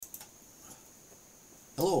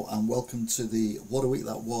Hello and welcome to the What a Week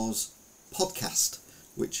That Was podcast,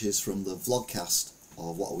 which is from the vlogcast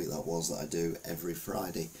of What a Week That Was that I do every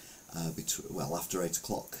Friday after 8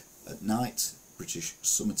 o'clock at night, British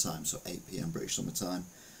summertime, so 8 PM British summertime.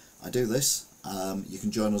 I do this. You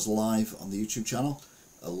can join us live on the YouTube channel.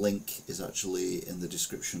 A link is actually in the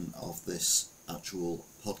description of this actual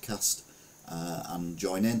podcast, and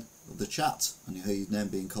join in the chat and you hear your name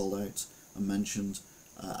being called out and mentioned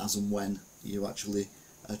as and when you actually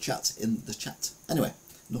chat in the chat. Anyway,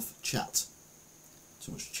 enough chat.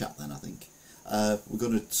 Too much chat then, I think. We're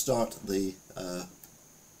going to start the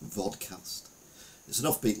vodcast. It's an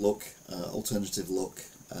offbeat look, alternative look,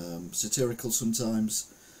 satirical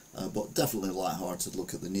sometimes, but definitely a light-hearted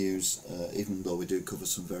look at the news, even though we do cover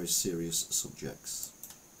some very serious subjects.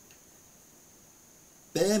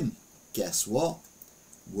 Bim! Guess what?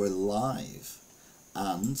 We're live,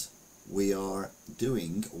 and we are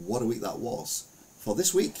doing What a Week That Was for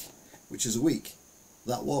this week, which is a week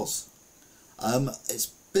that was. It's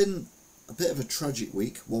been a bit of a tragic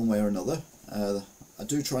week, one way or another. I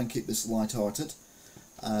do try and keep this light-hearted,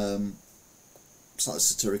 slightly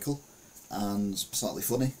satirical and slightly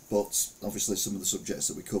funny, but obviously some of the subjects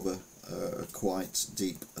that we cover are quite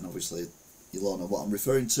deep, and obviously you'll all know what I'm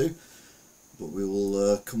referring to, but we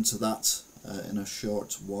will come to that in a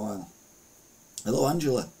short while. Hello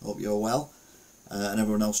Angela, hope you're well, and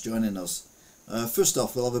everyone else joining us. First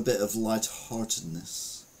off, we'll have a bit of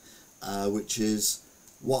light-heartedness, which is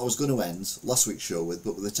what I was going to end last week's show with,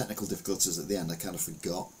 but with the technical difficulties at the end I kind of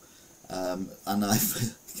forgot. And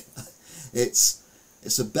it's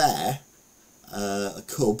a bear, a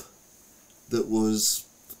cub, that was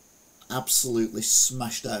absolutely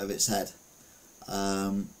smashed out of its head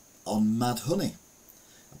on mad honey.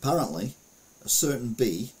 Apparently, a certain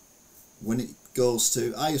bee, when it goes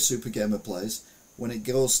to, are you Super Gamer plays, when it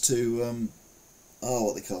goes to,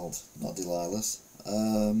 what are they called? Not Delilah's.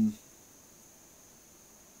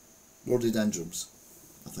 Rhododendrons,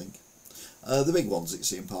 I think. The big ones that you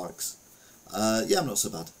see in parks. Yeah, I'm not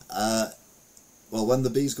so bad. Well, when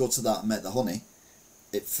the bees go to that and make the honey,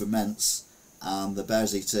 it ferments, and the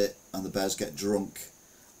bears eat it, and the bears get drunk,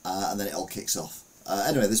 and then it all kicks off.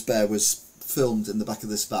 Anyway, this bear was filmed in the back of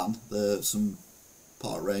this van. Some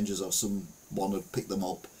park rangers or someone had picked them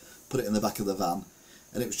up, put it in the back of the van,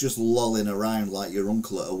 and it was just lolling around like your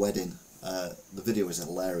uncle at a wedding. The video is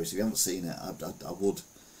hilarious. If you haven't seen it, I would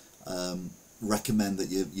recommend that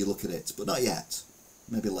you look at it, but not yet,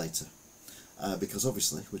 maybe later, because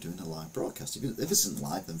obviously we're doing a live broadcast. If it isn't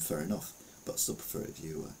live, then fair enough, but I still prefer if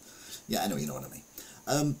you yeah, anyway, you know what I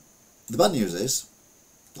mean. The bad news is,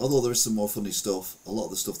 although there is some more funny stuff, a lot of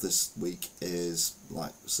the stuff this week is,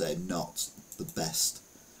 like say, not the best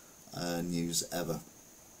news ever.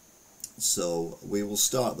 So we will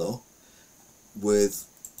start though with,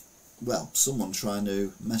 well, someone trying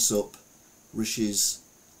to mess up Rishi's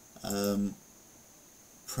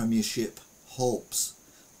Premiership hopes.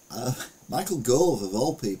 Michael Gove, of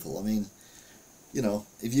all people. I mean, you know,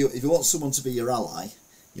 if you want someone to be your ally,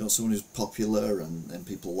 you want someone who's popular and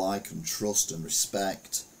people like and trust and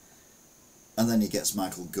respect, and then he gets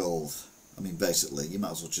Michael Gove. I mean, basically, you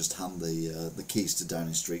might as well just hand the keys to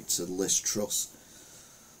Downing Street to Liz Truss.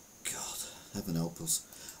 God, heaven help us.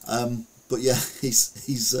 But yeah,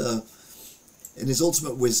 he's in his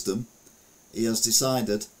ultimate wisdom, he has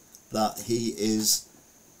decided that he is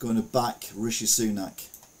going to back Rishi Sunak,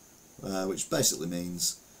 which basically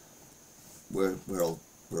means we're all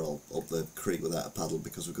up the creek without a paddle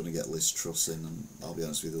because we're going to get Liz Truss in, and I'll be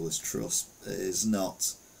honest with you, Liz Truss is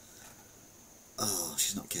not. Oh,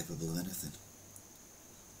 she's not capable of anything.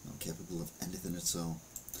 Not capable of anything at all.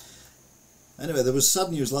 Anyway, there was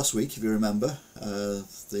sad news last week, if you remember.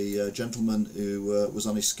 The gentleman who was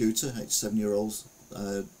on his scooter, 87-year-old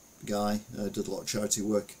guy, did a lot of charity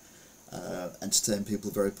work, entertained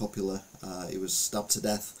people, very popular. He was stabbed to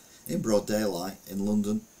death in broad daylight in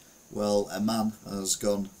London. Well, a man has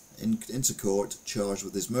gone into court charged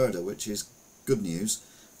with his murder, which is good news,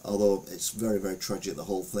 although it's very, very tragic, the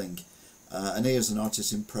whole thing. And here's an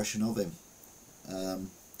artist's impression of him.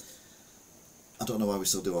 I don't know why we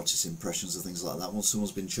still do artist impressions of things like that. Once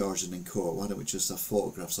someone's been charged and in court, why don't we just have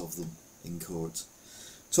photographs of them in court?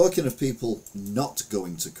 Talking of people not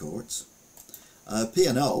going to court,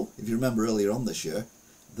 P&O, if you remember earlier on this year,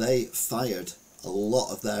 they fired a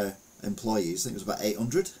lot of their employees, I think it was about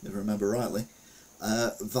 800, if I remember rightly,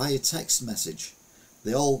 via text message.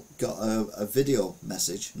 They all got a video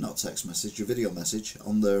message, not text message, a video message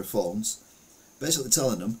on their phones, basically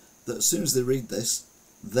telling them that as soon as they read this,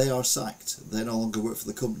 they are sacked. They no longer work for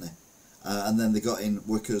the company. And then they got in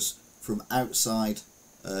workers from outside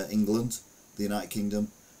England, the United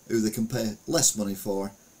Kingdom, who they can pay less money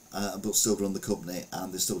for, but still run the company,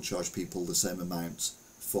 and they still charge people the same amount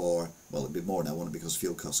for, well, it'd be more now, won't it, because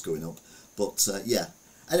fuel costs going up. But yeah,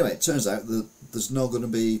 anyway, it turns out that there's not going to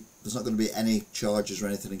be any charges or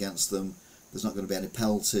anything against them. There's not going to be any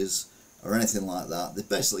penalties or anything like that. They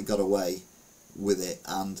basically got away with it,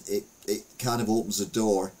 and it kind of opens a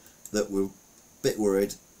door that we're a bit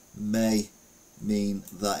worried may mean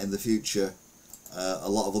that in the future a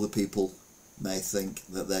lot of other people may think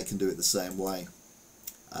that they can do it the same way,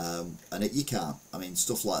 and you can't. I mean,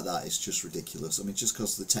 stuff like that is just ridiculous. I mean, just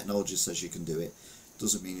because the technology says you can do it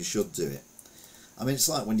doesn't mean you should do it. I mean, it's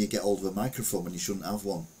like when you get hold of a microphone when you shouldn't have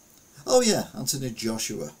one. Oh yeah, Anthony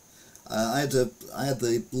Joshua. I had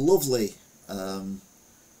the lovely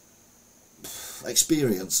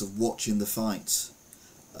experience of watching the fight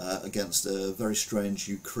against a very strange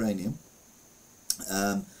Ukrainian,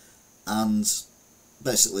 and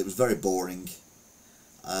basically it was very boring,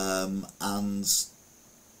 and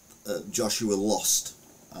Joshua lost,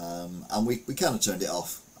 and we kind of turned it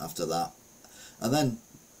off after that. And then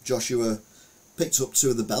Joshua picked up 2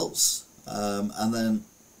 of the belts, and then,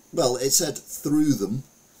 well, it said threw them,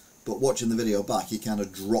 but watching the video back, he kind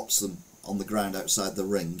of drops them on the ground outside the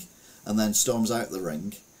ring, and then storms out the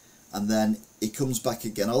ring, and then he comes back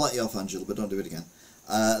again. I'll let you off, Angela, but don't do it again.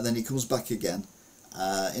 Then he comes back again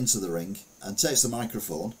into the ring and takes the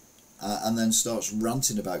microphone, and then starts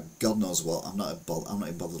ranting about God knows what. I'm not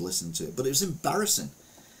even bothered listening to it, but it was embarrassing.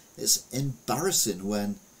 It's embarrassing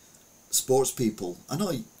when sports people, I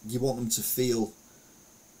know you want them to feel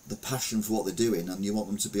the passion for what they're doing, and you want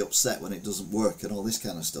them to be upset when it doesn't work and all this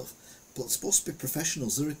kind of stuff, but it's supposed to be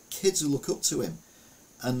professionals. There are kids who look up to him,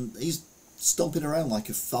 and he's stomping around like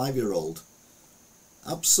a 5-year-old.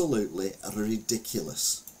 Absolutely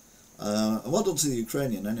ridiculous. And well done to the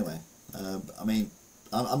Ukrainian anyway. I mean,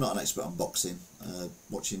 I'm not an expert on boxing.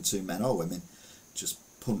 Watching 2 men or women just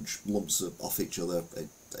punch lumps off each other,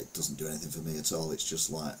 it doesn't do anything for me at all. It's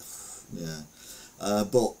just like, yeah.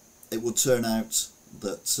 But it would turn out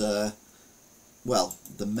that, well,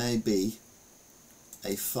 there may be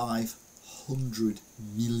a $500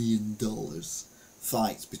 million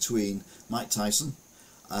fight between Mike Tyson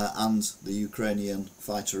and the Ukrainian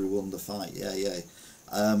fighter who won the fight. Yeah.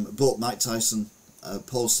 But Mike Tyson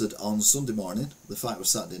posted on Sunday morning, the fight was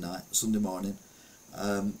Saturday night, Sunday morning,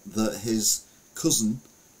 that his cousin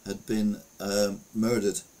had been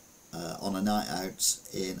murdered on a night out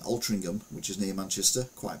in Altrincham, which is near Manchester,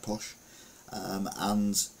 quite posh,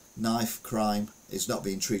 and knife crime is not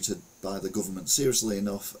being treated by the government seriously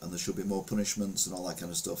enough, and there should be more punishments and all that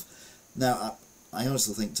kind of stuff. Now, I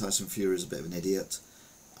honestly think Tyson Fury is a bit of an idiot,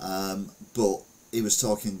 but he was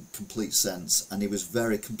talking complete sense, and he was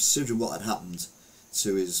very, considering what had happened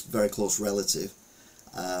to his very close relative,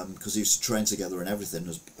 because he used to train together and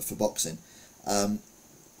everything for boxing,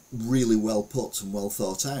 really well put and well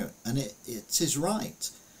thought out, and it is right.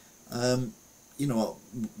 You know,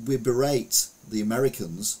 we berate the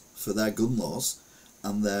Americans for their gun laws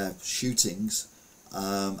and their shootings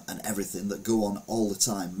and everything that go on all the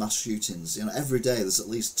time, mass shootings. You know, every day there's at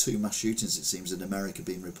least 2 mass shootings, it seems, in America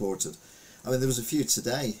being reported. I mean, there was a few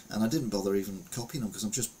today, and I didn't bother even copying them because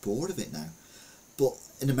I'm just bored of it now. But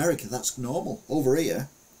in America, that's normal. Over here,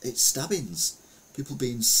 it's stabbings, people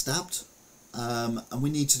being stabbed, and we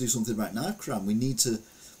need to do something about knife crime. We need to,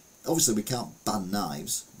 obviously we can't ban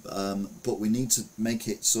knives, but we need to make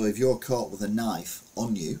it so if you're caught with a knife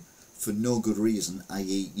on you for no good reason,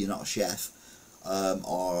 i.e. you're not a chef,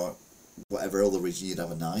 or whatever other reason you'd have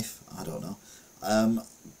a knife, I don't know,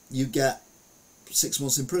 you get 6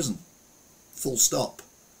 months in prison. Full stop.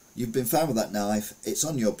 You've been found with that knife, it's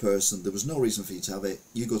on your person, there was no reason for you to have it,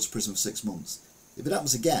 you go to prison for 6 months. If it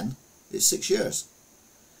happens again, it's 6 years.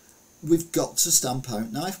 We've got to stamp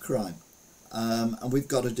out knife crime, and we've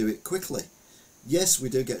got to do it quickly. Yes, we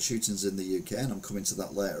do get shootings in the UK, and I'm coming to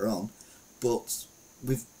that later on, but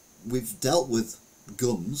we've dealt with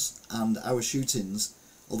guns, and our shootings,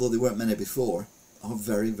 although there weren't many before, are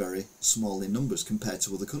very, very small in numbers compared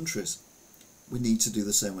to other countries. We need to do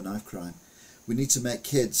the same with knife crime. We need to make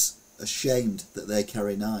kids ashamed that they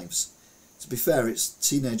carry knives. To be fair, it's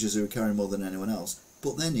teenagers who are carrying more than anyone else,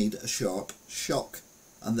 but they need a sharp shock,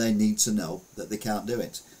 and they need to know that they can't do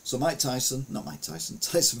it. So Tyson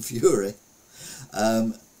Fury,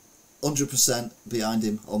 100% behind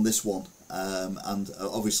him on this one, and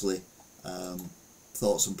obviously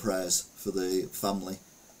thoughts and prayers for the family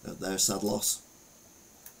at their sad loss.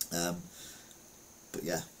 But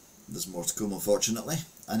yeah, there's more to come, unfortunately,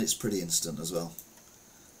 and it's pretty instant as well.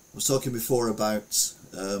 I was talking before about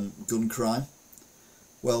gun crime.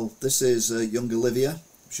 Well, this is young Olivia,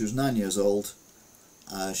 She was 9 years old.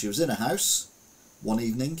 She was in a house one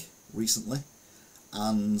evening recently,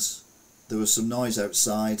 and there was some noise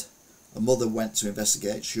outside. A mother went to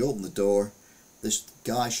investigate. She opened the door. This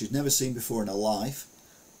guy she'd never seen before in her life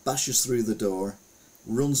bashes through the door,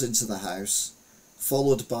 runs into the house,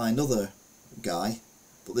 followed by another guy,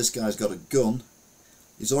 but this guy's got a gun.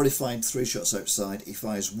 He's already fired 3 shots outside. He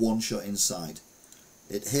fires 1 shot inside.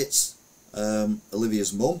 It hits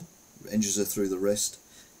Olivia's mum, injures her through the wrist.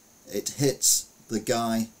 It hits the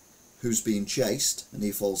guy who's being chased, and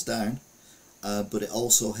he falls down, but it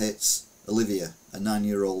also hits Olivia, a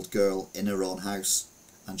 9-year-old girl in her own house,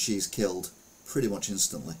 and she's killed pretty much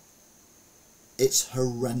instantly. It's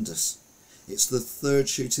horrendous. It's the 3rd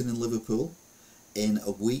shooting in Liverpool in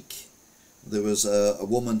a week. There was a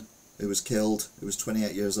woman who was killed, who was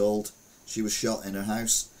 28 years old. She was shot in her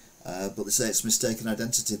house, but they say it's mistaken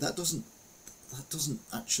identity. That doesn't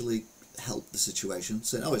actually help the situation.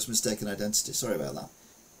 Saying, oh, it's mistaken identity, sorry about that.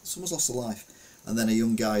 Someone's lost a life. And then a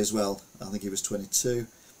young guy as well, I think he was 22,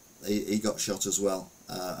 he got shot as well,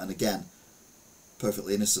 and again,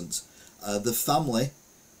 perfectly innocent. The family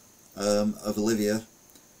of Olivia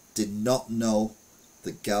did not know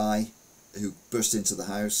the guy who burst into the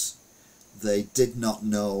house. They did not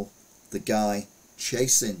know the guy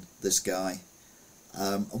chasing this guy.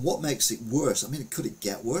 And what makes it worse, I mean, could it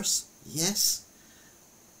get worse? Yes.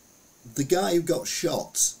 The guy who got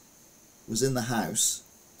shot was in the house.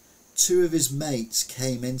 2 of his mates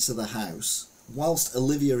came into the house whilst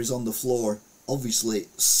Olivia is on the floor, obviously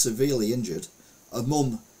severely injured. Her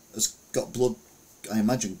mum has got blood, I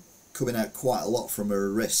imagine, coming out quite a lot from her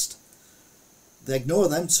wrist. They ignore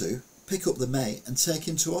them 2, pick up the mate and take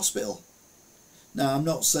him to hospital. Now, I'm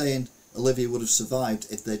not saying Olivia would have survived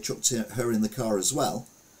if they chucked her in the car as well,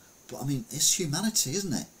 but I mean, it's humanity,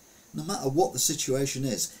 isn't it? No matter what the situation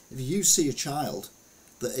is, if you see a child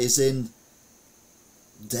that is in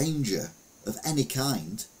danger of any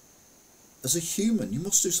kind, as a human, you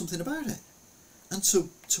must do something about it. And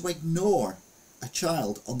to ignore a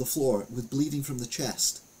child on the floor with bleeding from the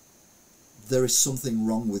chest, there is something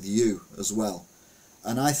wrong with you as well.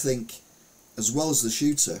 And I think, as well as the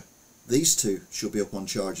shooter, these 2 should be up on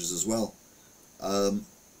charges as well. I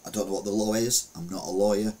don't know what the law is, I'm not a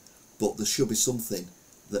lawyer, but there should be something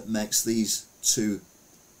that makes these 2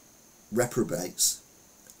 reprobates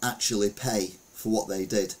actually pay for what they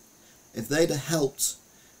did. If they'd have helped,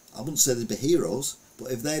 I wouldn't say they'd be heroes,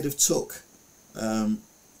 but if they'd have took,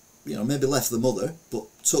 maybe left the mother, but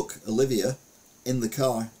took Olivia in the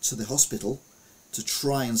car to the hospital to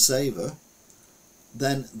try and save her,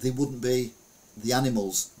 then they wouldn't be the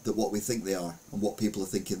animals that what we think they are and what people are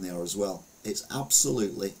thinking they are as well. It's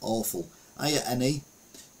absolutely awful.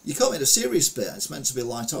 You can't make a serious bit. It's meant to be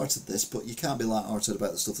light-hearted, this, but you can't be light-hearted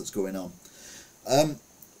about the stuff that's going on.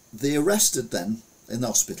 They arrested then in the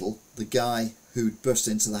hospital the guy who burst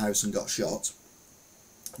into the house and got shot.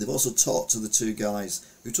 They've also talked to the 2 guys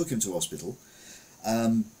who took him to hospital.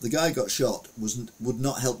 The guy who got shot would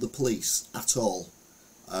not help the police at all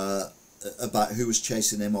about who was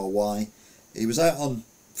chasing him or why. He was out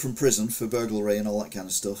from prison for burglary and all that kind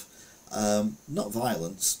of stuff. Not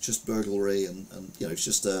violence, just burglary, and it's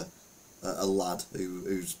just a lad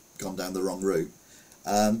who's gone down the wrong route.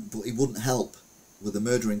 But he wouldn't help with a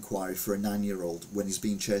murder inquiry for a 9-year-old when he's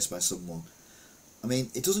being chased by someone. I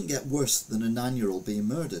mean, it doesn't get worse than a 9-year-old being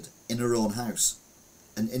murdered in her own house.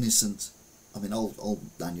 An innocent, I mean, all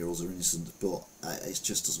 9-year-olds are innocent, but it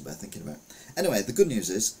just doesn't bear thinking about. Anyway, the good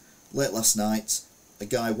news is, late last night, a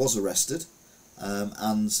guy was arrested,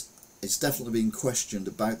 and it's definitely been questioned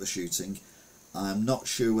about the shooting. I'm not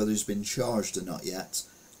sure whether he's been charged or not yet,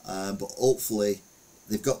 but hopefully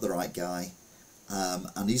they've got the right guy,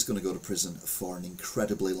 and he's going to go to prison for an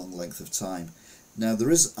incredibly long length of time. Now,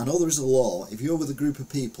 I know there is a law. If you're with a group of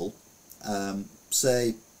people,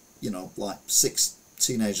 say, like 6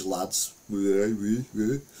 teenage lads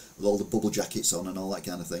with all the bubble jackets on and all that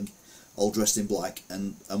kind of thing, all dressed in black,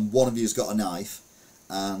 and one of you's got a knife,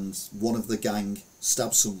 and one of the gang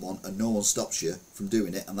stabs someone and no one stops you from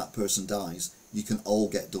doing it, and that person dies, you can all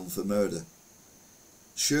get done for murder.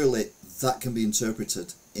 Surely that can be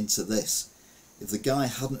interpreted into this. If the guy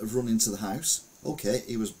hadn't have run into the house, okay,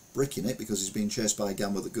 he was bricking it because he's being chased by a guy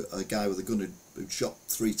with a gun who'd shot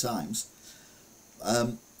 3 times,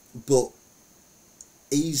 but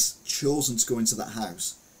he's chosen to go into that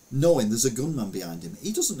house knowing there's a gunman behind him.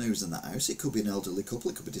 He doesn't know who's in that house. It could be an elderly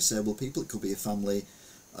couple, it could be disabled people, it could be a family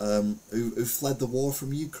who fled the war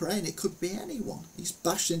from Ukraine, it could be anyone. He's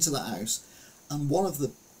bashed into that house, and one of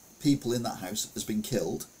the people in that house has been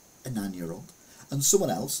killed, a 9-year-old, and someone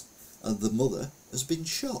else, the mother, has been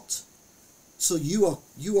shot. So you are,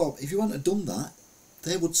 if you hadn't have done that,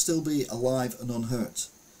 they would still be alive and unhurt.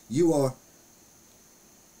 You are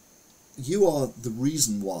the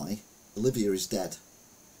reason why Olivia is dead.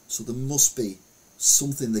 So there must be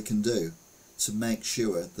something they can do to make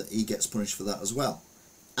sure that he gets punished for that as well.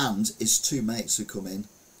 And his two mates who come in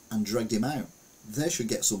and dragged him out, they should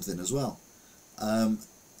get something as well.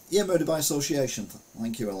 Yeah, murder by association.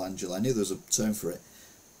 Thank you, Angela. I knew there was a term for it.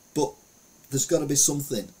 But there's got to be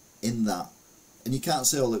something in that. And you can't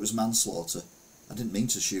say, oh, it was manslaughter. I didn't mean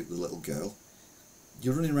to shoot the little girl.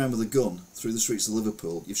 You're running around with a gun through the streets of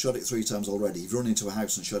Liverpool. You've shot it 3 times already. You've run into a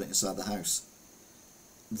house and shot it inside the house.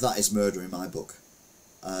 That is murder in my book.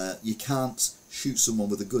 You can't shoot someone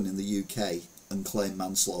with a gun in the UK and claim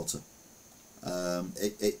manslaughter.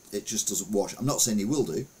 It just doesn't wash. I'm not saying he will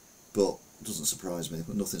do, but it doesn't surprise me.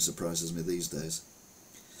 But nothing surprises me these days.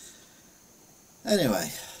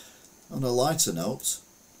 Anyway, on a lighter note,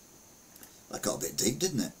 that got a bit deep,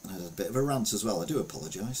 didn't it? I had a bit of a rant as well. I do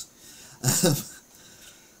apologise.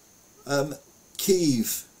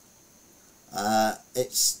 Kyiv.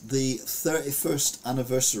 It's the 31st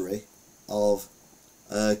anniversary of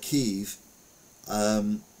Kyiv,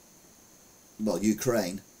 well,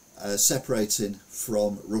 Ukraine, separating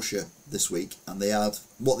from Russia this week, and they had,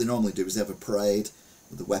 what they normally do is they have a parade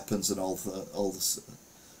with the weapons and all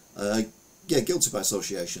the yeah, guilty by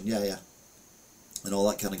association, yeah, and all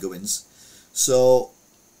that kind of goings. So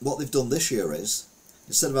what they've done this year is,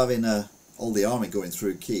 instead of having all the army going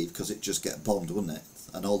through Kyiv, because it'd just get bombed, wouldn't it?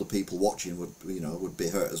 And all the people watching would, would be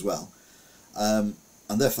hurt as well. And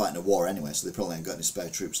they're fighting a war anyway, so they probably ain't got any spare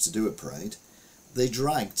troops to do a parade. They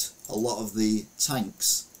dragged a lot of the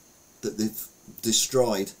tanks that they've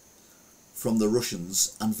destroyed from the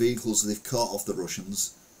Russians and vehicles they've caught off the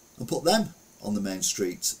Russians and put them on the main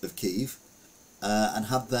street of Kyiv and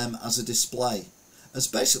had them as a display, as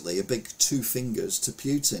basically a big 2 fingers to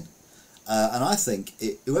Putin. And I think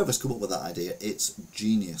whoever's come up with that idea, it's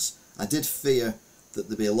genius. I did fear that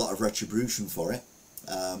there'd be a lot of retribution for it,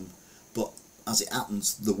 but as it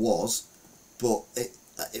happens, there was. But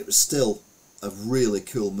it was still a really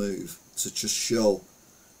cool move to just show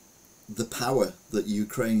the power that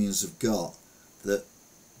Ukrainians have got that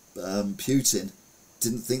Putin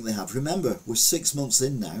didn't think they had. Remember, we're 6 months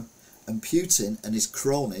in now, and Putin and his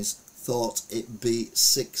cronies thought it'd be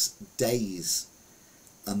 6 days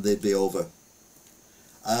and they'd be over.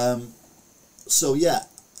 So yeah,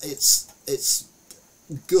 it's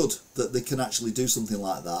good that they can actually do something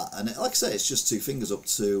like that, and like I say, it's just 2 fingers up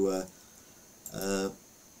to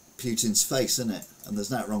Putin's face, isn't it? And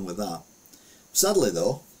there's nothing wrong with that. Sadly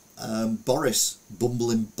though, Boris,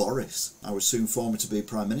 bumbling Boris, I was soon former to be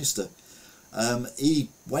Prime Minister, he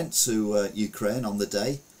went to Ukraine on the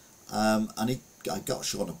day, and I got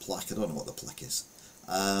shown a plaque. I don't know what the plaque is.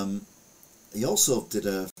 He also did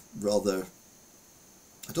a rather,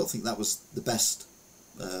 I don't think that was the best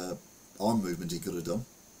arm movement he could have done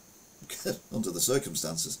under the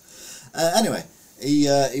circumstances. Anyway,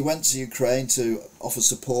 he went to Ukraine to offer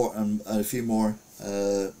support and a few more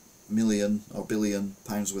million or billion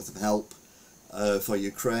pounds worth of help for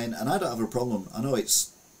Ukraine, and I don't have a problem. I know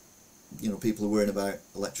it's, people are worrying about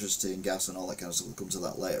electricity and gas and all that kind of stuff. We'll come to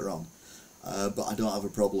that later on, but I don't have a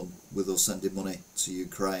problem with us sending money to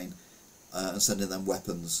Ukraine and sending them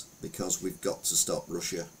weapons, because we've got to stop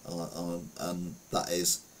Russia, and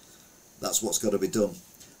that's what's got to be done.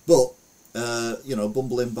 But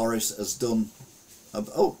bumbling Boris has done.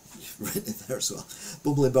 Oh, you've written it there as well.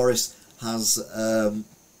 Bumbling Boris has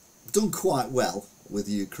done quite well with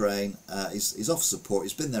Ukraine. He's offered support.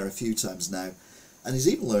 He's been there a few times now, and he's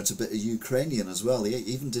even learnt a bit of Ukrainian as well. He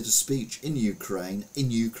even did a speech in Ukraine, in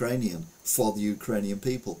Ukrainian, for the Ukrainian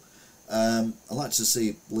people. I'd like to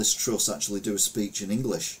see Liz Truss actually do a speech in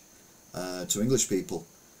English to English people,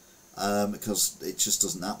 because it just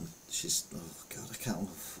doesn't happen. She's, oh God, I can't.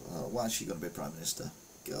 Why is she going to be Prime Minister?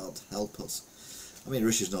 God help us. I mean,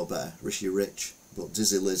 Rishi's no better. Rishi Rich, but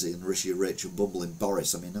Dizzy Lizzie and Rishi Rich and bumbling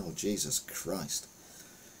Boris. I mean, oh Jesus Christ!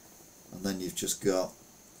 And then you've just got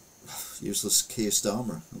useless Keir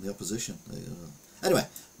Starmer and the opposition. Anyway,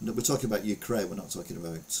 we're talking about Ukraine. We're not talking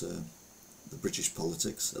about the British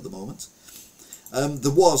politics at the moment.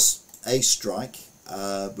 There was a strike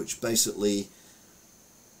which basically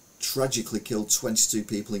tragically killed 22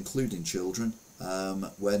 people, including children,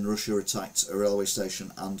 when Russia attacked a railway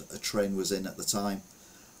station and a train was in at the time.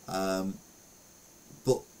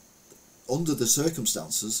 But under the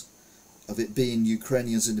circumstances of it being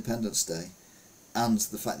Ukrainians' Independence Day and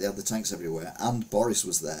the fact they had the tanks everywhere and Boris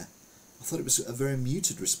was there, I thought it was a very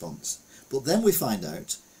muted response. But then we find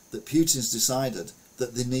out that Putin's decided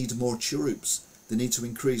that they need more troops. they need to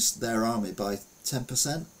increase their army by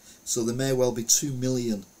 10%. So there may well be 2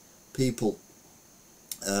 million people,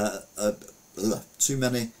 2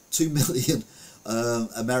 million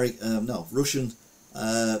Russian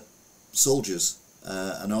soldiers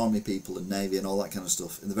and army people and navy and all that kind of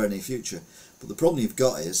stuff in the very near future. But the problem you've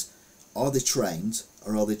got is, are they trained,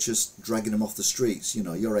 or are they just dragging them off the streets? You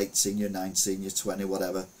know, you're 18, you're 19, you're 20,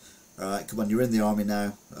 whatever. Alright, come on, you're in the army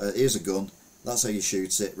now, here's a gun, that's how you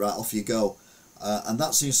shoot it, right, off you go. And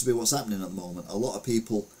that seems to be what's happening at the moment. A lot of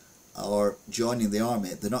people are joining the army,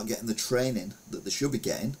 they're not getting the training that they should be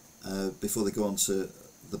getting before they go onto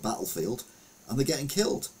the battlefield, and they're getting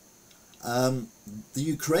killed. The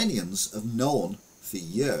Ukrainians have known for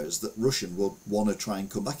years that Russian would want to try and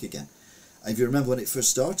come back again. If you remember when it first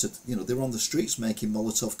started, you know, they were on the streets making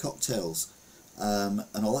Molotov cocktails and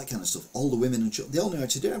all that kind of stuff. All the women and children, they all knew how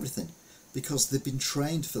to do everything because they've been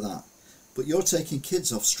trained for that. But you're taking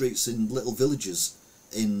kids off streets in little villages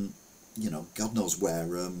in, you know, God knows where,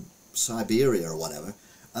 Siberia or whatever,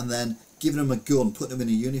 and then giving them a gun, putting them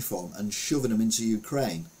in a uniform and shoving them into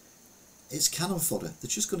Ukraine. It's cannon fodder. They're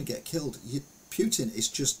just going to get killed. Putin is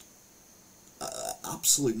just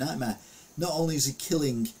absolute nightmare. Not only is he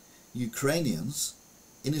killing Ukrainians,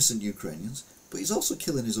 innocent Ukrainians, but he's also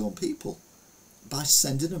killing his own people by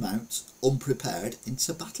sending them out unprepared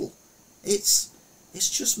into battle. It's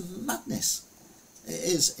just madness. It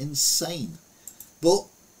is insane. But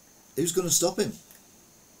who's going to stop him?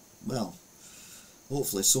 Well,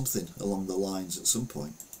 hopefully something along the lines at some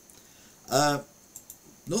point.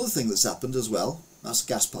 Another thing that's happened as well, that's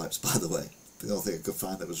gas pipes, by the way. The only thing I could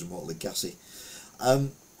find that was remotely gassy.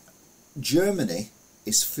 Germany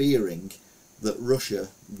is fearing that Russia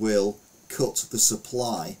will cut the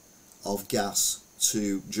supply of gas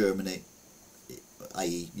to Germany,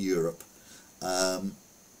 i.e. Europe,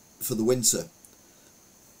 for the winter.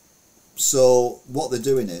 So what they're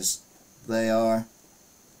doing is they are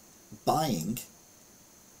buying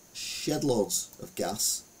shed loads of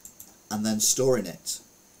gas and then storing it.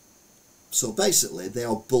 So basically they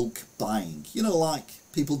are bulk buying, you know, like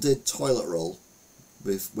people did toilet roll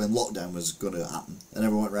with when lockdown was going to happen, and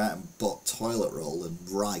everyone went right and bought toilet roll and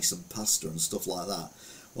rice and pasta and stuff like that.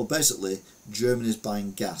 Well, basically Germany's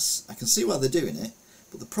buying gas. I can see why they're doing it,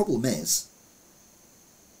 but the problem is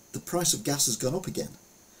the price of gas has gone up again,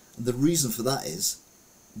 and the reason for that is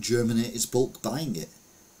Germany is bulk buying it.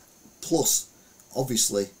 Plus,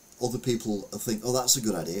 obviously, other people think, oh, that's a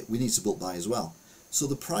good idea, we need to bulk buy as well. So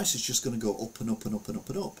the price is just going to go up and up and up and up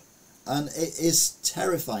and up. And it is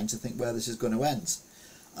terrifying to think where this is going to end.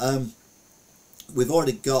 We've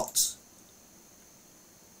already got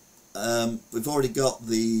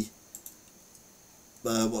the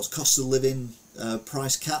what's cost of living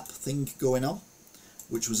price cap thing going on,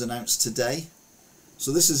 which was announced today.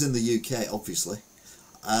 So this is in the UK, obviously.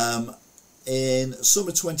 In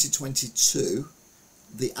summer 2022,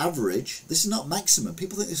 the average, this is not maximum,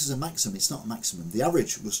 people think this is a maximum, it's not a maximum, the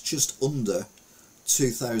average was just under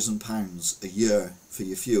 £2,000 a year for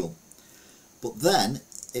your fuel. But then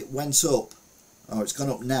it went up, oh, it's gone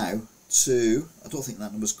up now to, I don't think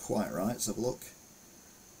that number's quite right, let's have a look,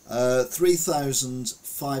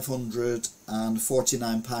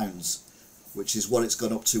 £3,549, which is what it's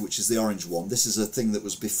gone up to, which is the orange one. This is a thing that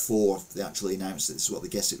was before they actually announced it, this is what they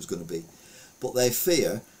guessed it was going to be. But they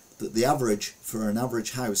fear that the average for an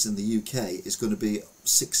average house in the UK is going to be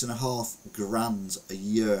 £6,500 a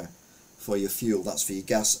year for your fuel. That's for your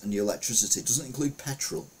gas and your electricity. It doesn't include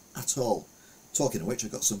petrol at all. Talking of which, I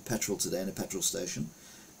got some petrol today in a petrol station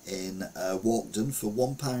in Walkden for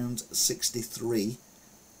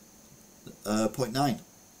 £1.63.9,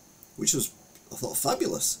 which was, I thought,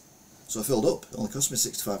 fabulous. So I filled up. It only cost me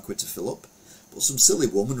 65 quid to fill up, but some silly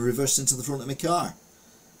woman reversed into the front of my car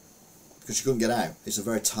because she couldn't get out. It's a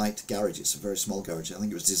very tight garage, it's a very small garage. I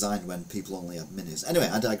think it was designed when people only had minis. Anyway,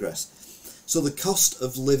 I digress. So the cost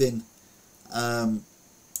of living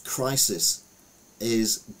crisis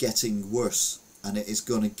is getting worse, and it is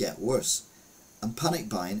going to get worse. And panic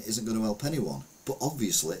buying isn't going to help anyone. But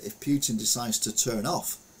obviously, if Putin decides to turn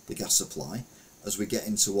off the gas supply as we get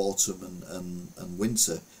into autumn and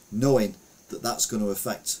winter, knowing that that's going to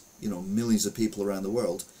affect, you know, millions of people around the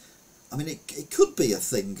world, I mean, it could be a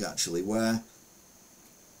thing actually where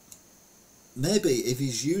maybe if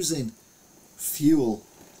he's using fuel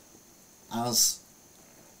as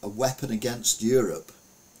a weapon against Europe,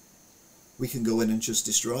 we can go in and just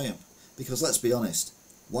destroy him. Because let's be honest,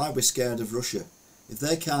 why are we scared of Russia? If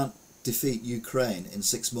they can't defeat Ukraine in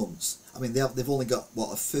 6 months, I mean, they've only got,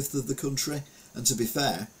 what, a fifth of the country? And to be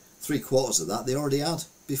fair, 3/4 of that they already had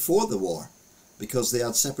before the war. because they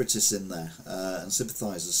had separatists in there and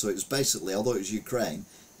sympathisers. So it was basically, although it was Ukraine,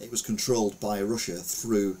 it was controlled by Russia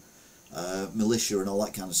through militia and all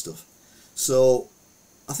that kind of stuff. So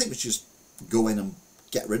I think we should just go in and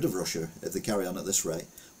get rid of Russia if they carry on at this rate.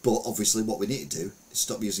 But obviously what we need to do is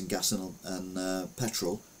stop using gas and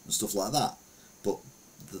petrol and stuff like that. But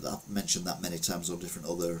I've mentioned that many times on different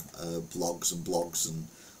other blogs and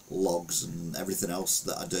logs and everything else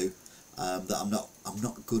that I do, that I'm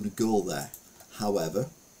not going to go there. However,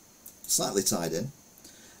 slightly tied in,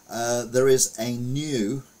 there is a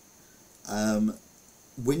new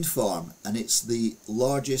wind farm, and it's the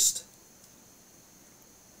largest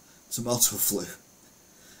tomato flu.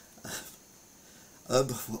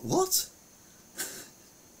 What?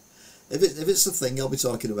 If it's a thing, I'll be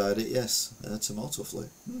talking about it. Yes, tomato flu.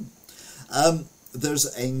 There's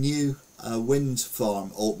a new wind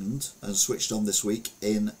farm opened and switched on this week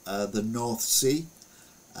in the North Sea,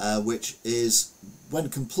 which is, when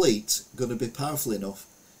complete, going to be powerful enough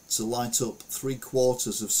to light up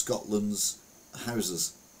 3/4 of Scotland's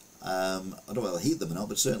houses. I don't know whether heat them or not,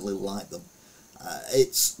 but certainly light them.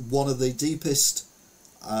 It's one of the deepest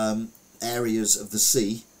areas of the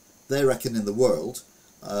sea, they reckon, in the world,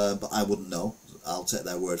 but I wouldn't know. I'll take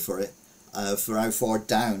their word for it, for how far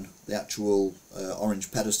down the actual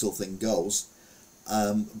orange pedestal thing goes.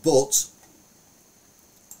 But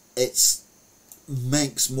it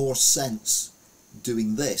makes more sense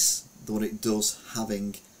doing this than what it does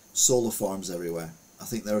having solar farms everywhere. I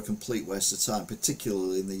think they're a complete waste of time,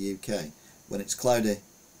 particularly in the UK, when it's cloudy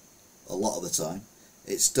a lot of the time,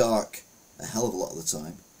 it's dark a hell of a lot of the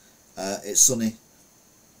time, it's sunny.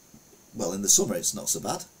 Well, in the summer it's not so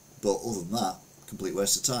bad, but other than that, complete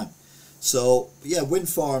waste of time. So yeah, wind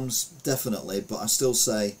farms definitely, but I still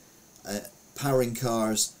say powering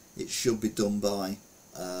cars, it should be done by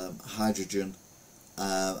hydrogen,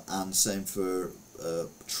 and same for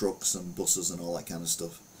trucks and buses and all that kind of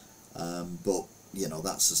stuff. But you know,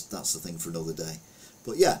 that's the thing for another day.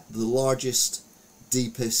 But yeah, the largest,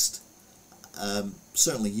 deepest,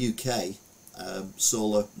 certainly UK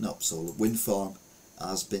wind farm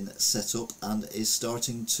has been set up and is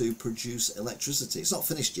starting to produce electricity. It's not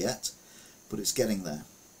finished yet, but it's getting there.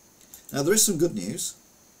 Now there is some good news,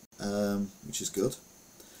 which is good.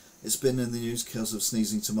 It's been in the news because of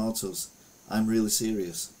sneezing tomatoes. I'm really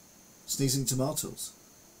serious. Sneezing tomatoes.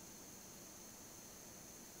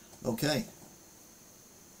 Okay.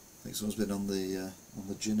 I think someone's been on the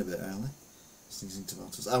gin a bit early. Sneezing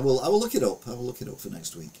tomatoes. I will look it up. I will look it up for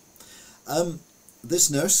next week. This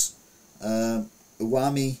nurse,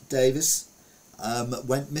 Ukriane Davis,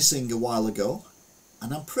 went missing a while ago,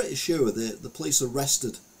 and I'm pretty sure the police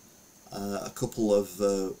arrested a couple of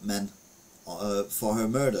men for her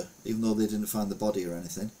murder, even though they didn't find the body or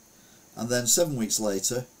anything. And then 7 weeks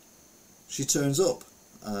later, she turns up.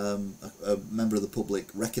 A member of the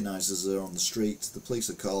public recognises her on the street. The police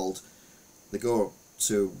are called. They go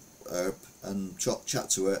to her and chat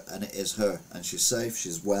to her, and it is her. And she's safe,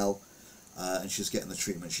 she's well, and she's getting the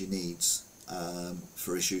treatment she needs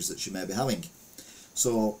for issues that she may be having.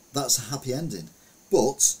 So that's a happy ending.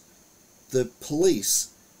 But the police,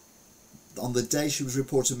 on the day she was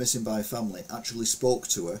reported missing by her family, actually spoke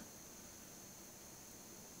to her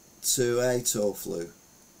to a toe flu.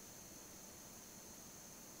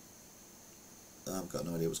 I've got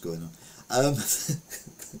no idea what's going on.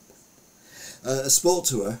 Spoke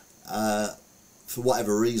to her for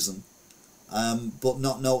whatever reason, but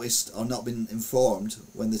not noticed or not been informed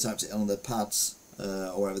when they typed it on their pads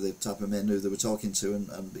or whatever they type them in, who they were talking to,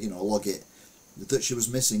 and you know, log it, that she was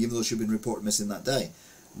missing, even though she'd been reported missing that day.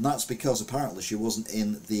 And that's because apparently she wasn't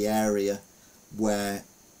in the area where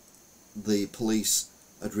the police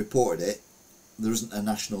had reported it. There isn't a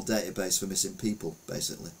national database for missing people,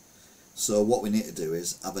 basically. So what we need to do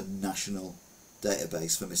is have a national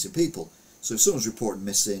database for missing people. So if someone's reported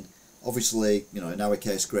missing, obviously, you know, in our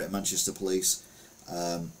case, Greater Manchester Police,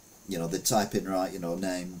 you know, they type in, right, you know,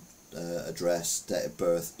 name, address, date of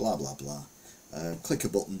birth, blah blah blah. Click a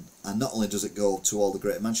button, and not only does it go to all the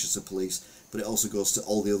Greater Manchester Police, but it also goes to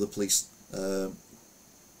all the other police, and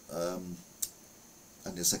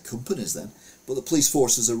it's like companies then, but the police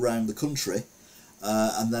forces around the country,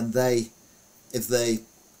 and then if they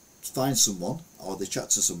find someone or they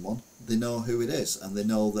chat to someone, they know who it is, and they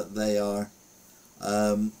know that they are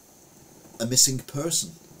a missing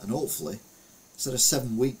person. And hopefully, instead of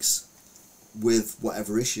 7 weeks with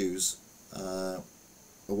whatever issues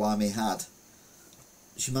Ukriane had,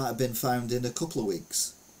 she might have been found in a couple of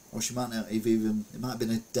weeks, or she might not have even, it might have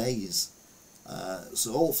been days.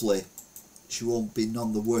 So hopefully she won't be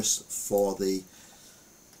none the worse for the,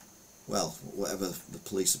 well, whatever the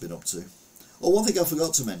police have been up to. Oh, one thing I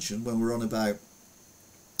forgot to mention when we're on about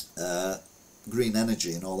green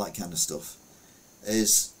energy and all that kind of stuff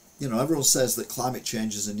is, you know, everyone says that climate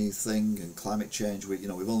change is a new thing, and climate change,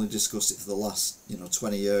 we've only discussed it for the last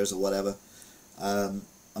 20 years or whatever.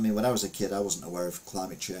 I mean, when I was a kid, I wasn't aware of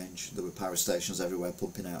climate change. There were power stations everywhere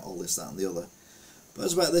pumping out all this, that and the other. But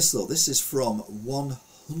it's about this though. This is from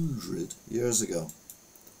 100 years ago.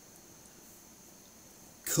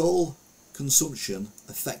 Coal consumption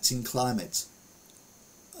affecting climate.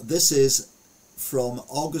 This is from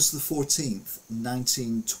August the 14th,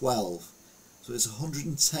 1912. So it's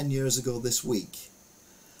 110 years ago this week.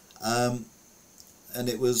 And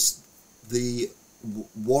it was the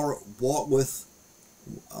Wartworth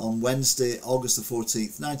on Wednesday, August the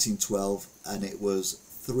 14th, 1912, and it was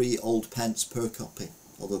 3 old pence per copy,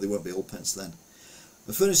 although they won't be old pence then.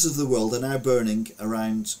 The furnaces of the world are now burning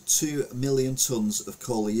around 2 million tonnes of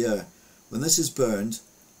coal a year. When this is burned,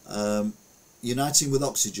 uniting with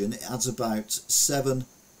oxygen, it adds about 7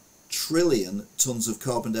 trillion tonnes of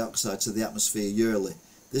carbon dioxide to the atmosphere yearly.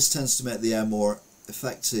 This tends to make the air more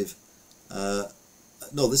effective.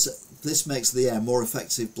 This makes the air more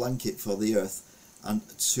effective blanket for the Earth and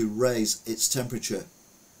to raise its temperature.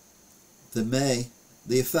 The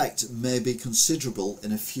effect may be considerable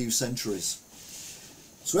in a few centuries.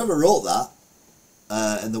 So whoever wrote that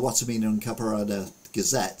in the Watamina and Caparana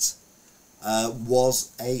Gazette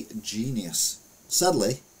was a genius.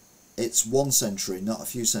 Sadly, it's 1 century, not a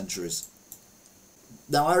few centuries.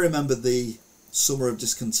 Now I remember the summer of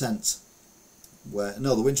discontent,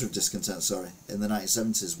 the winter of discontent, sorry, in the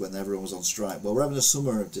 1970s when everyone was on strike. Well, we're having a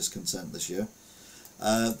summer of discontent this year.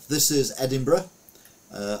 This is Edinburgh.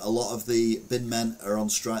 A lot of the bin men are on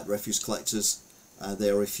strike, the refuse collectors. They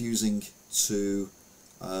are refusing to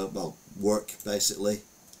work, basically.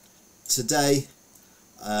 Today,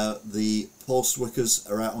 the post workers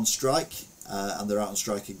are out on strike, and they're out on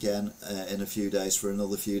strike again in a few days for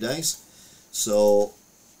another few days. So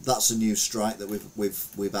that's a new strike that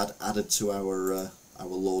we've added to our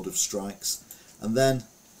load of strikes. And then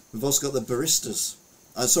we've also got the barristers.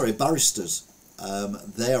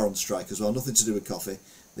 They are on strike as well. Nothing to do with coffee.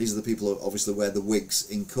 These are the people who obviously wear the wigs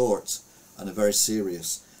in court and are very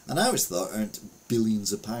serious. And I always thought earned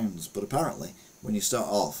billions of pounds, but apparently when you start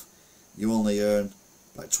off, you only earn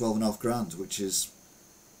about 12.5 grand, which is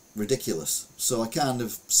ridiculous. So I kind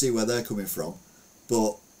of see where they're coming from,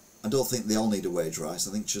 but I don't think they all need a wage rise.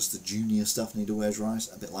 I think just the junior staff need a wage rise,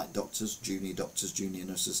 a bit like doctors, junior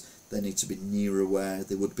nurses. They need to be nearer where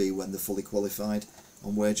they would be when they're fully qualified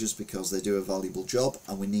on wages, because they do a valuable job,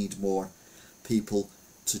 and we need more people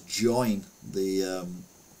to join the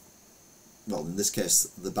in this case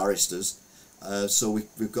the barristers, so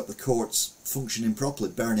we've got the courts functioning properly,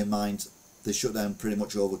 bearing in mind they shut down pretty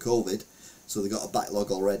much over COVID, so they've got a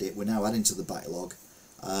backlog already. We're now adding to the backlog,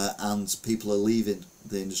 and people are leaving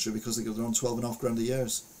the industry because they're on 12.5 grand a year.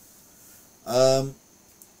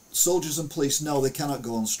 Soldiers and police, no, they cannot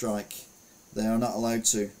go on strike. They are not allowed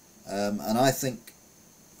to. And I think,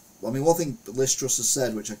 one thing Liz Truss has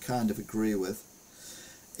said, which I kind of agree with,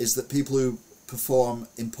 is that people who perform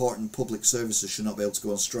important public services should not be able to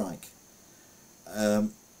go on strike. To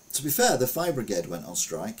be fair, the fire brigade went on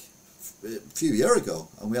strike a few years ago,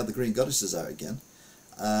 and we had the Green Goddesses out again.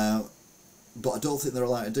 But I don't think they're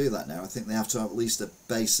allowed to do that now. I think they have to have at least a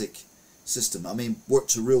basic system. I mean, work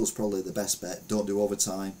to rule is probably the best bet. Don't do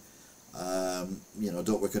overtime.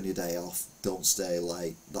 Don't work on your day off. Don't stay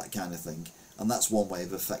late. That kind of thing. And that's one way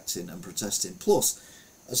of affecting and protesting. Plus,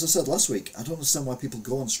 as I said last week, I don't understand why people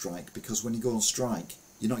go on strike, because when you go on strike,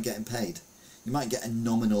 you're not getting paid. You might get a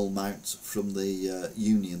nominal amount from the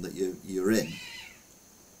union that you're in.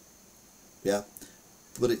 Yeah,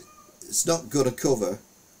 but it's not going to cover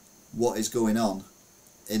what is going on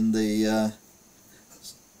in the...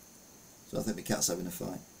 So I think my cat's having a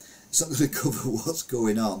fight. It's not going to cover what's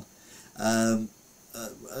going on.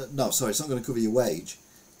 It's not going to cover your wage.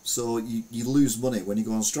 So you lose money when you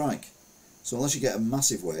go on strike. So unless you get a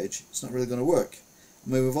massive wage, it's not really going to work. I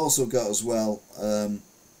mean, we've also got as well,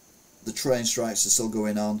 the train strikes are still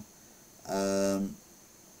going on. And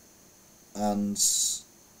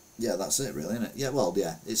yeah, that's it really, isn't it? Yeah, well,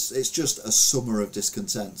 yeah, it's just a summer of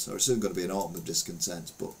discontent, or it's soon going to be an autumn of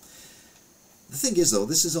discontent. But the thing is, though,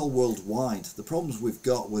 this is all worldwide. The problems we've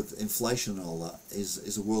got with inflation and all that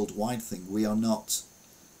is a worldwide thing.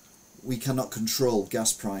 We cannot control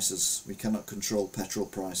gas prices. We cannot control petrol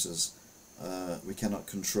prices. We cannot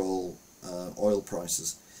control oil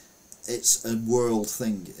prices. It's a world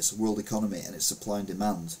thing. It's a world economy, and it's supply and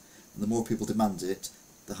demand. And the more people demand it,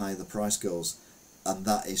 the higher the price goes. And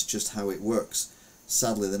that is just how it works.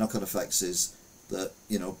 Sadly, the knock-on effects is that,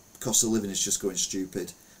 cost of living is just going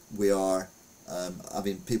stupid. We are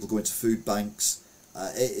having people going to food banks.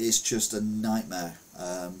 It is just a nightmare.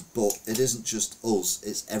 But it isn't just us,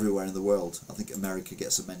 it's everywhere in the world. I think America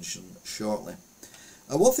gets a mention shortly.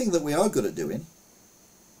 One thing that we are good at doing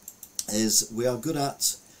is we are good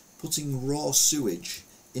at putting raw sewage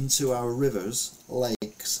into our rivers,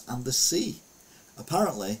 lakes and the sea.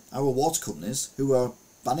 Apparently our water companies, who are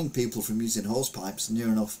banning people from using hose pipes, near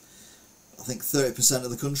enough, I think 30% of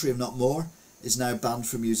the country, if not more, is now banned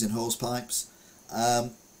from using hose pipes.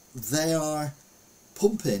 They are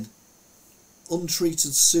pumping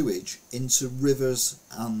untreated sewage into rivers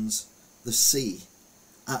and the sea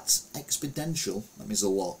at exponential, that means a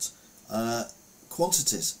lot,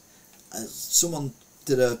 quantities. Someone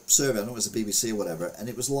did a survey, I don't know if it was the BBC or whatever, and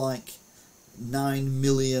it was like 9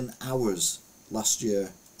 million hours last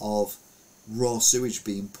year of raw sewage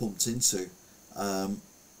being pumped into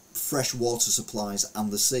fresh water supplies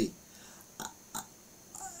and the sea.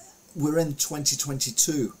 We're in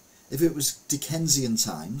 2022. If it was Dickensian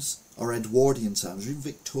times or Edwardian times or even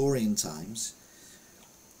Victorian times,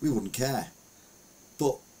 we wouldn't care.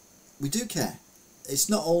 But we do care. It's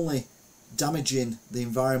not only damaging the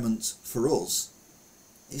environment for us,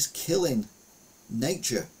 it's killing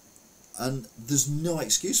nature, and there's no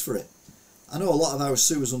excuse for it. I know a lot of our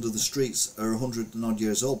sewers under the streets are 100 and odd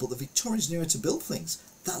years old, but the Victorians knew how to build things.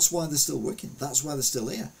 That's why they're still working. That's why they're still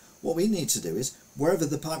here. What we need to do is, wherever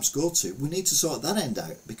the pipes go to, we need to sort that end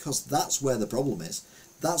out, because that's where the problem is.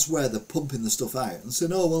 That's where they're pumping the stuff out and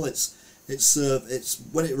saying, oh well, it's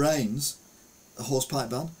when it rains, a hose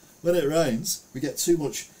pipe ban. When it rains, we get too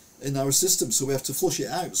much in our system, so we have to flush it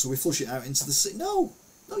out. So we flush it out into the sea. No,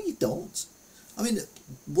 you don't. I mean,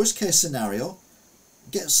 worst case scenario,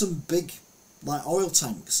 get some big like oil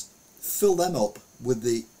tanks, fill them up with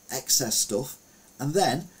the excess stuff, and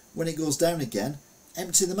then when it goes down again,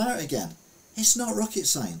 empty them out again. It's not rocket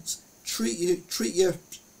science. Treat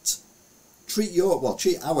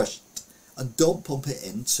our and don't pump it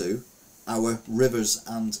into our rivers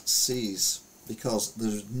and seas, because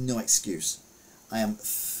there's no excuse. I am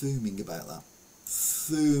fuming about that.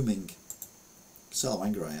 Fuming. So how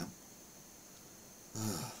angry I am.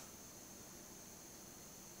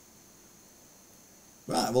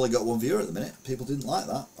 Right, I've only got one viewer at the minute. People didn't like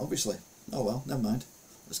that, obviously. Oh well, never mind.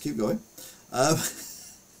 Let's keep going.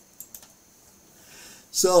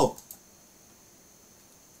 So,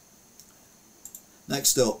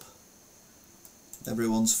 next up,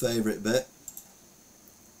 everyone's favourite bit.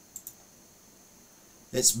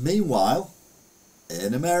 It's meanwhile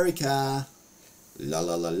in America. La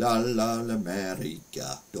la la la la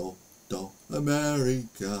America. Do do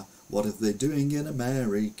America. What are they doing in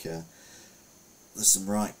America? There's some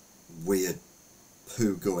right weird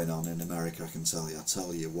poo going on in America, I can tell you. I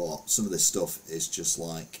tell you what, some of this stuff is just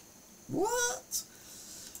like, what?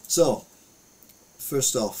 So,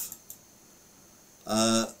 first off,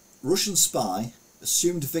 Russian spy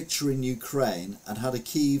assumed victory in Ukraine and had a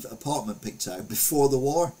Kyiv apartment picked out before the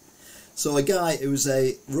war. So a guy who was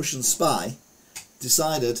a Russian spy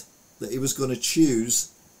decided that he was going to choose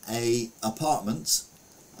a apartment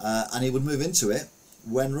and he would move into it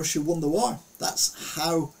when Russia won the war. That's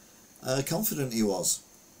how confident he was.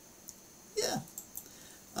 Yeah.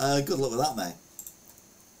 Good luck with that, mate.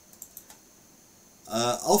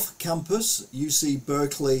 Off campus, UC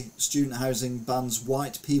Berkeley student housing bans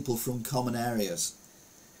white people from common areas.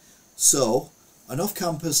 So, an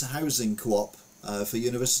off-campus housing co-op for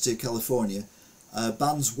University of California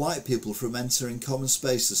bans white people from entering common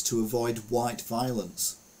spaces to avoid white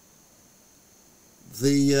violence.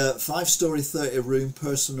 The 5-storey 30-room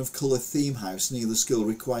person of colour theme house near the school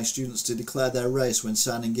requires students to declare their race when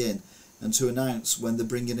signing in and to announce when they're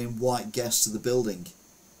bringing in white guests to the building.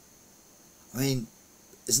 I mean,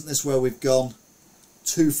 isn't this where we've gone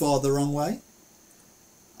too far the wrong way?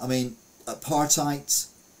 I mean, apartheid,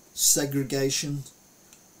 segregation,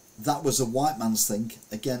 that was a white man's thing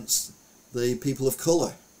against the people of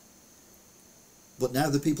colour. But now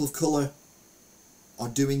the people of colour are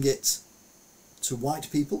doing it to white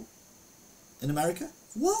people in America?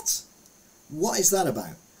 What? What is that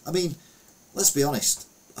about? I mean, let's be honest.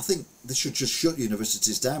 I think they should just shut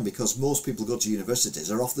universities down, because most people who go to universities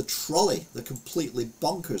are off the trolley. They're completely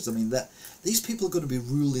bonkers. I mean, these people are going to be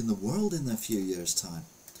ruling the world in a few years' time.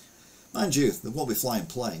 Mind you, they won't be flying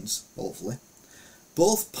planes, hopefully.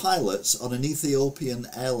 Both pilots on an Ethiopian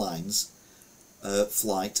Airlines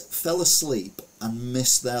flight fell asleep and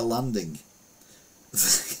missed their landing.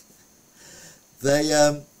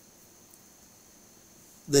 They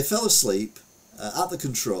fell asleep at the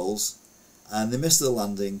controls and they missed their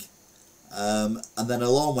landing, and then an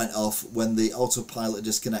alarm went off when the autopilot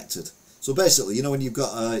disconnected. So basically, you know when you've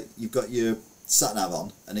got your sat nav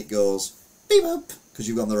on and it goes beep boop because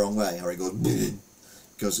you've gone the wrong way, or it goes boop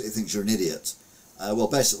because it thinks you're an idiot. Well,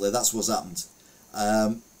 basically that's what's happened.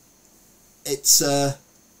 It's it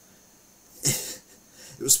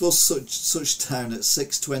was supposed to touch down at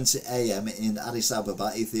 6:20 a.m. in Addis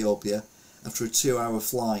Ababa, Ethiopia, after a 2-hour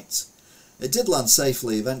flight. It did land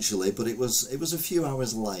safely eventually, but it was a few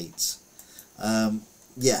hours late.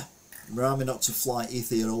 Yeah, remind me not to fly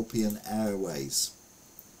Ethiopian Airways.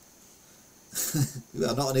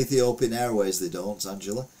 Well, not on Ethiopian Airways they don't,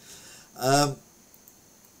 Angela.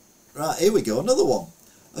 Right, here we go, another one.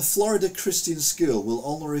 A Florida Christian school will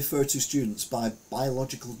only refer to students by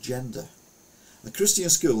biological gender. A Christian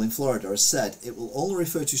school in Florida has said it will only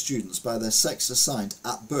refer to students by their sex assigned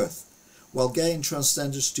at birth, while gay and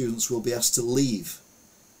transgender students will be asked to leave.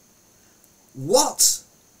 What?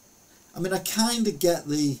 I mean, I kind of get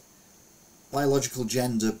the biological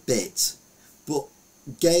gender bit, but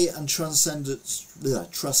gay and transgender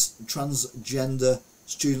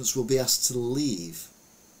students will be asked to leave.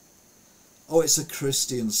 Oh, it's a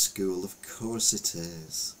Christian school, of course it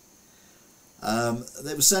is.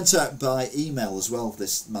 They were sent out by email as well,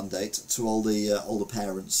 this mandate, to all the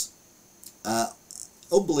parents.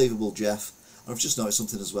 Unbelievable, Jeff. And I've just noticed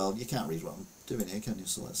something as well. You can't read what I'm doing here, can you?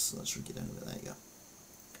 So let's shrink it down a bit. There you go.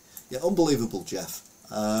 Yeah, unbelievable, Jeff.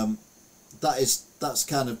 That's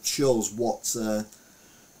kind of shows what's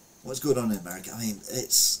going on in America. I mean,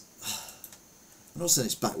 I'm not saying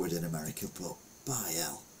it's backward in America, but by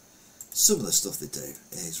hell, some of the stuff they do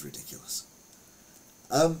is ridiculous.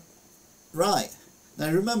 Right, now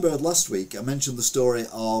remember last week I mentioned the story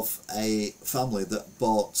of a family that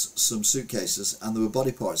bought some suitcases and there were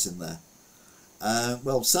body parts in there.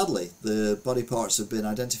 Well, sadly, the body parts have been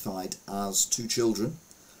identified as 2 children,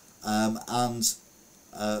 and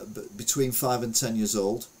between 5 and 10 years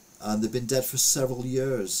old, and they've been dead for several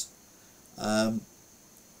years. And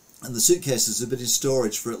the suitcases have been in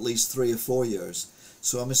storage for at least 3 or 4 years.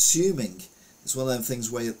 So I'm assuming it's one of them things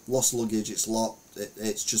where you lost luggage, it's locked,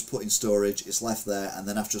 it's just put in storage, it's left there, and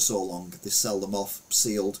then after so long they sell them off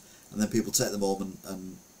sealed, and then people take them home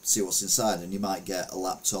and see what's inside, and you might get a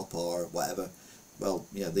laptop or whatever. Well,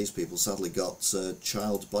 yeah, these people sadly got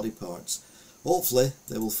child body parts. Hopefully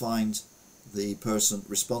they will find the person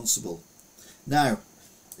responsible. Now,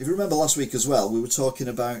 if you remember last week as well, we were talking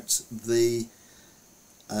about the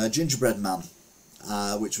gingerbread man,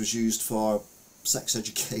 which was used for sex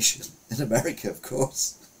education in America, of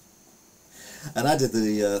course. And I did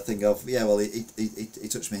the thing of, yeah, well, he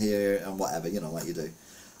touched me here and whatever, you know, like you do.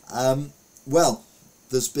 Well,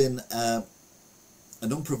 there's been an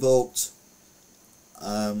unprovoked,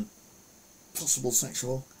 possible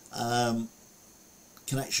sexual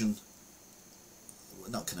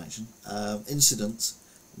incident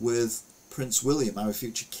with Prince William, our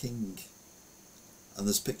future king. And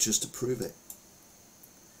there's pictures to prove it.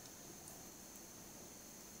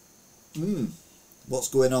 What's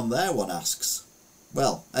going on there, one asks.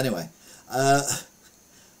 Well, anyway,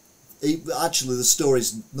 actually the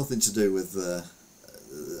story's nothing to do with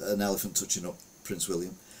an elephant touching up Prince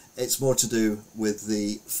William. It's more to do with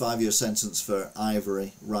the 5-year sentence for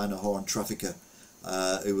Ivory, rhino horn trafficker,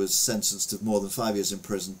 who was sentenced to more than 5 years in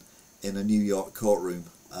prison in a New York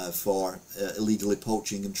courtroom for illegally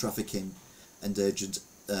poaching and trafficking endangered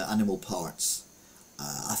animal parts.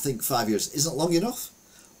 I think 5 years isn't long enough,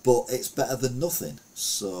 but it's better than nothing,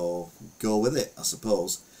 so go with it, I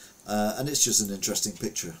suppose. And it's just an interesting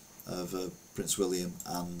picture of Prince William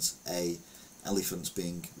and a elephant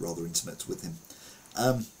being rather intimate with him.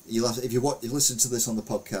 If you listen to this on the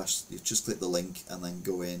podcast, you just click the link and then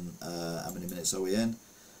go in. How many minutes are we in?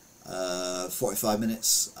 45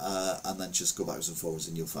 minutes, and then just go backwards and forwards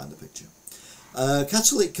and you'll find the picture.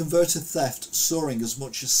 Catalytic converter theft soaring as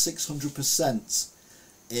much as 600%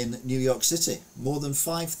 in New York City. More than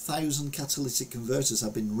 5,000 catalytic converters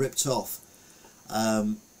have been ripped off.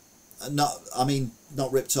 Not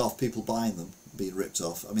ripped off, people buying them being ripped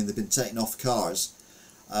off. I mean, they've been taken off cars,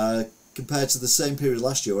 compared to the same period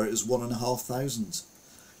last year where it was 1,500.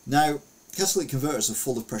 Now, catalytic converters are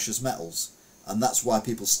full of precious metals, and that's why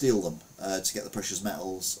people steal them, to get the precious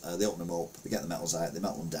metals. They open them up, they get the metals out, they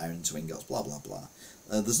melt them down into ingots, blah blah blah.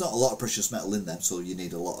 There's not a lot of precious metal in them, so you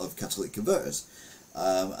need a lot of catalytic converters.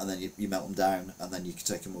 And then you melt them down, and then you can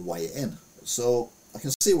take them and weigh it in. So I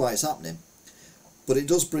can see why it's happening, but it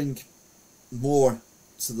does bring more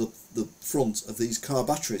to the front of these car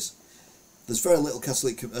batteries. There's very little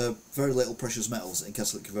precious metals in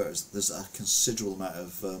catalytic converters. There's a considerable amount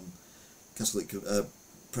of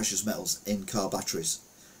precious metals in car batteries.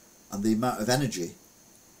 and the amount of energy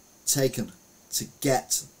taken to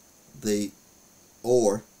get the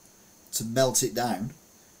ore, to melt it down,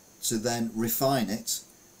 to then refine it,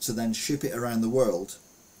 to then ship it around the world.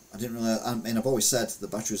 I mean, I've always said the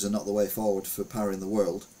batteries are not the way forward for powering the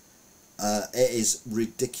world. It is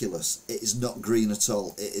ridiculous. It is not green at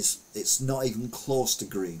all. It's not even close to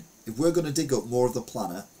green. If we're going to dig up more of the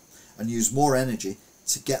planet and use more energy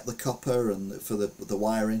to get the copper and for the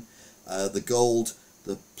wiring, the gold,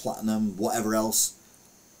 the platinum, whatever else,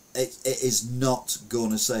 it is not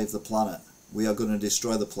going to save the planet. We are going to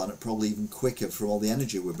destroy the planet probably even quicker from all the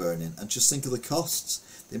energy we're burning. And just think of the costs.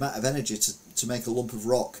 The amount of energy to make a lump of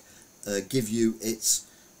rock give you its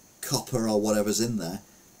copper or whatever's in there,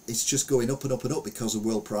 it's just going up and up and up because of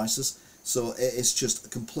world prices. So it's just a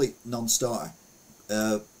complete non-starter.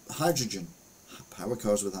 Hydrogen, power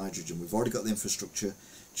cars with hydrogen. We've already got the infrastructure.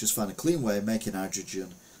 Just find a clean way of making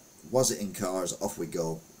hydrogen. Was it in cars? Off we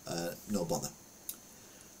go. No bother.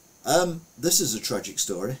 This is a tragic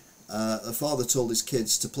story. A father told his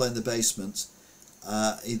kids to play in the basement.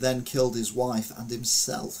 He then killed his wife and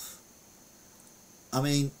himself. I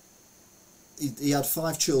mean, he had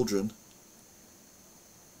 5 children.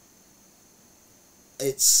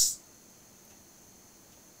 It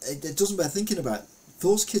doesn't bear thinking about.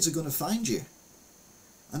 Those kids are going to find you.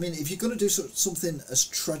 I mean, if you're going to do something as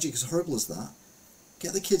tragic, as horrible as that,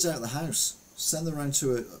 get the kids out of the house. Send them around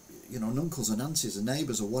to uncles and aunties and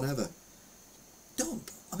neighbours or whatever. Don't.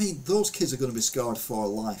 I mean, those kids are going to be scarred for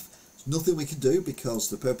life. There's nothing we can do because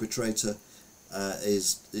the perpetrator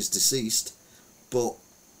is deceased. But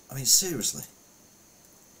I mean, seriously.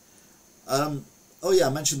 Oh yeah, I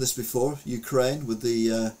mentioned this before. Ukraine with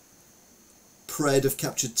the parade of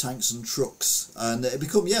captured tanks and trucks, and it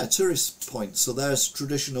become a tourist point. So there's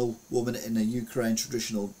traditional woman in a Ukraine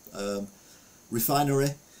traditional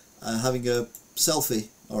refinery having a selfie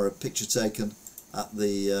or a picture taken at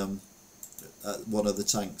the at one of the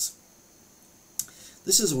tanks.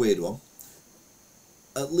 This is a weird one.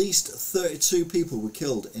 At least 32 people were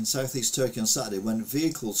killed in southeast Turkey on Saturday when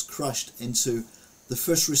vehicles crashed into the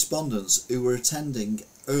first responders who were attending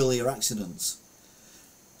earlier accidents.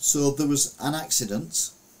 So there was an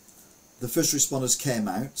accident, the first responders came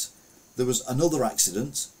out, there was another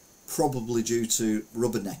accident, probably due to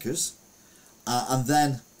rubberneckers, and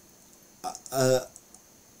then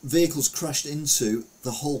vehicles crashed into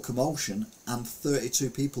the whole commotion and 32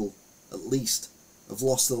 people at least have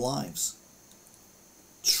lost their lives.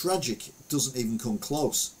 Tragic doesn't even come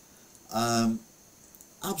close.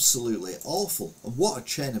 Absolutely awful, and what a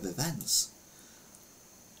chain of events.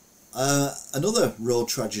 Another road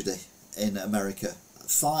tragedy in America.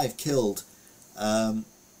 5 killed in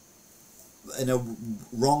a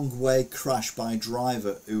wrong way crash by a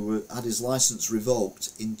driver who had his license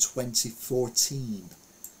revoked in 2014.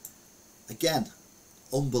 Again,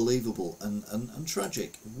 unbelievable and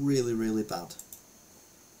tragic. Really, really bad.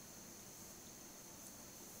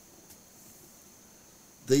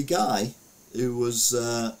 The guy who was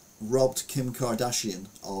robbed Kim Kardashian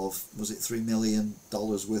of, was it $3 million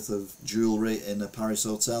worth of jewellery in a Paris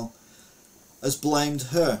hotel, has blamed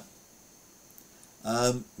her.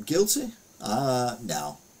 Guilty?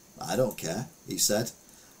 No, I don't care, he said.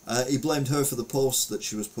 He blamed her for the posts that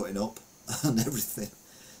she was putting up and everything.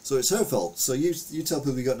 So it's her fault. So you tell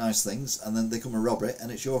people you got nice things and then they come and rob it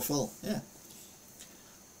and it's your fault. Yeah.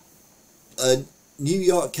 New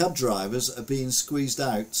York cab drivers are being squeezed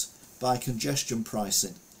out by congestion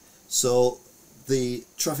pricing. So the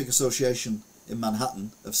Traffic Association in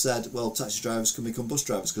Manhattan have said, well, taxi drivers can become bus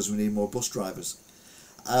drivers because we need more bus drivers.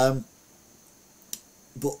 But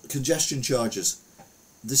congestion charges,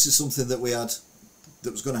 this is something that we had,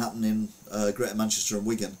 that was going to happen in Greater Manchester and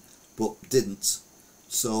Wigan, but didn't.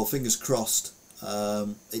 So fingers crossed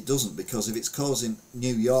it doesn't, because if it's causing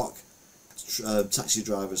New York taxi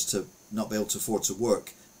drivers to not be able to afford to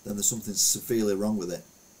work, then there's something severely wrong with it.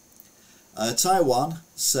 Taiwan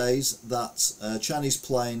says that Chinese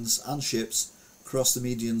planes and ships crossed the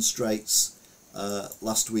Median Straits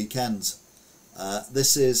last weekend.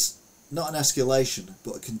 This is not an escalation,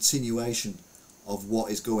 but a continuation of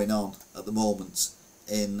what is going on at the moment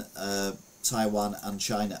in Taiwan and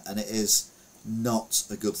China, and it is not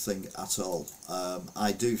a good thing at all.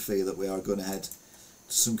 I do fear that we are going to head to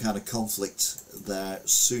some kind of conflict there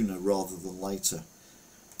sooner rather than later.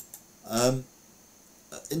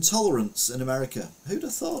 Intolerance in America, who'd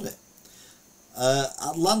have thought it?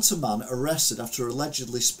 Atlanta man arrested after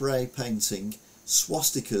allegedly spray painting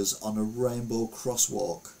swastikas on a rainbow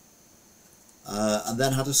crosswalk, and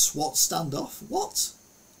then had a SWAT standoff. What?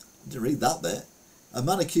 I didn't read that bit. A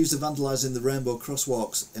man accused of vandalising the rainbow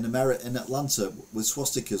crosswalks in Atlanta with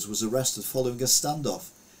swastikas was arrested following a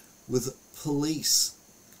standoff with police.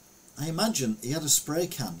 I imagine he had a spray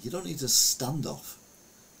can. You don't need a standoff.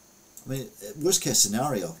 I mean, worst case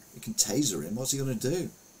scenario, you can taser him. What's he going to do?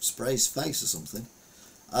 Spray his face or something?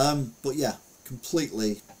 But yeah,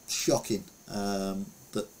 completely shocking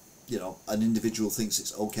that, you know, an individual thinks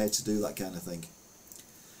it's okay to do that kind of thing.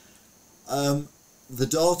 The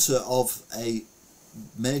daughter of a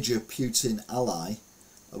major Putin ally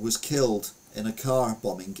was killed in a car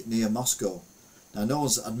bombing near Moscow. Now, no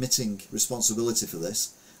one's admitting responsibility for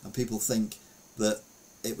this, and people think that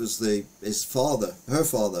it was her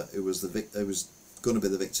father, who was going to be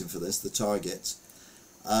the victim for this, the target.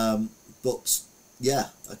 But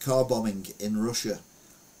yeah, a car bombing in Russia.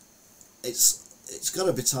 It's got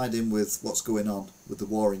to be tied in with what's going on with the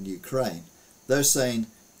war in Ukraine. They're saying,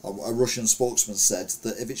 a Russian spokesman said,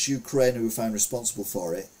 that if it's Ukraine who are found responsible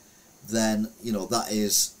for it, then, you know, that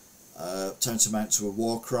is tantamount to a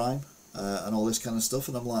war crime and all this kind of stuff.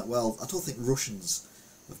 And I'm like, well, I don't think Russians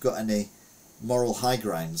have got any moral high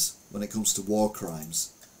grounds when it comes to war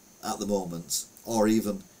crimes at the moment, or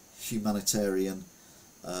even humanitarian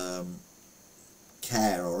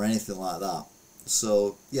care or anything like that.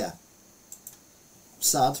 So yeah,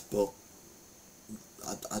 sad, but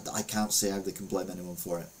I can't see how they can blame anyone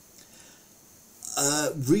for it.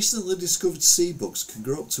 Recently discovered sea bugs can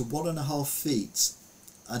grow up to 1.5 feet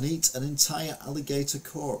and eat an entire alligator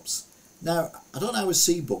corpse. Now, I don't know how a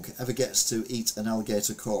sea bug ever gets to eat an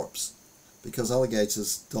alligator corpse, because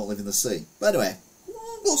alligators don't live in the sea. But anyway,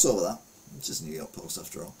 we'll gloss over that. It's just New York Post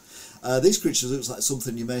after all. These creatures look like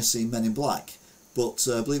something you may see in Men in Black, but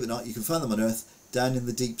believe it or not, you can find them on Earth down in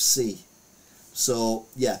the deep sea. So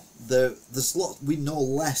yeah, there's a lot. We know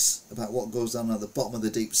less about what goes down at the bottom of the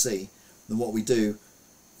deep sea than what we do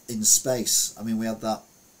in space. I mean, we had that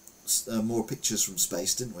more pictures from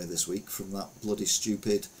space, didn't we, this week, from that bloody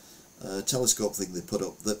stupid telescope thing they put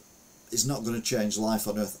up that is not going to change life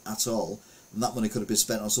on Earth at all, and that money could have been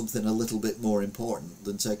spent on something a little bit more important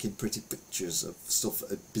than taking pretty pictures of stuff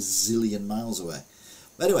a bazillion miles away.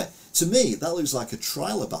 But anyway, to me that looks like a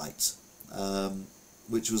trilobite,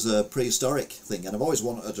 which was a prehistoric thing, and I've always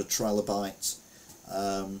wanted a trilobite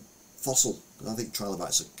fossil. I think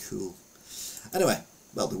trilobites are cool. Anyway,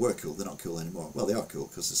 well, they were cool, they're not cool anymore. Well, they are cool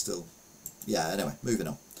because they're still... Yeah, anyway, moving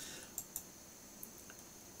on.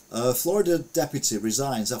 Florida deputy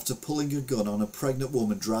resigns after pulling a gun on a pregnant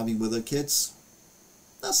woman driving with her kids.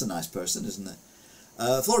 That's a nice person, isn't it?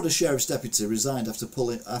 Florida sheriff's deputy resigned after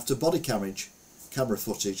body camera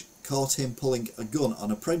footage caught him pulling a gun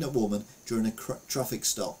on a pregnant woman during a traffic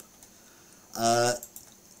stop.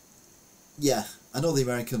 Yeah, I know the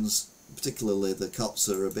Americans, particularly the cops,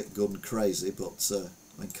 are a bit gun crazy, but I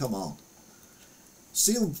mean, come on.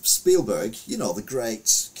 Spielberg, you know, the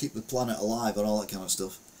great keep the planet alive and all that kind of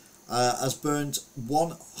stuff, has burnt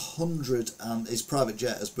 100, and his private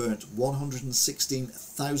jet has burnt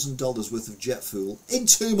 $116,000 worth of jet fuel in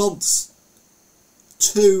 2 months.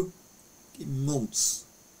 2 months.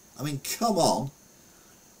 I mean, come on.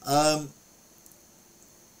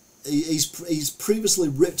 He's previously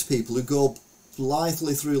ripped people who go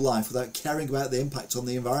blithely through life without caring about the impact on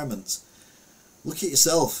the environment. Look at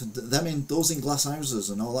yourself, them in those in glass houses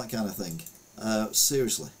and all that kind of thing.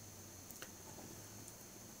 Seriously.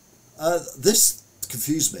 This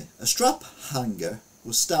confused me. A strap hanger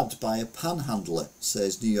was stabbed by a panhandler,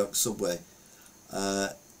 says New York subway,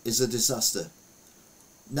 is a disaster.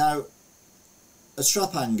 Now, a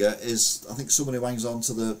strap hanger is, I think, someone who hangs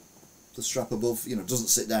onto the strap above, you know, doesn't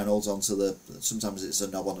sit down, holds onto the, sometimes it's a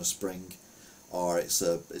knob on a spring, or it's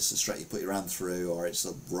a strap you put your hand through, or it's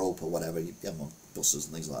a rope or whatever, you have them on buses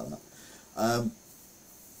and things like that.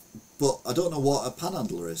 But I don't know what a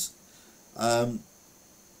panhandler is.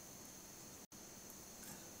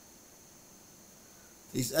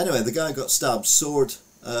 Anyway, the guy got stabbed, slammed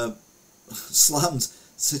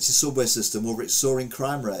city subway system over its soaring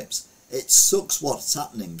crime rates. It sucks what's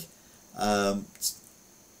happening. The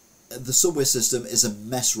subway system is a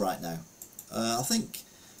mess right now. I think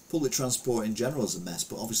public transport in general is a mess,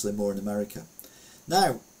 but obviously more in America.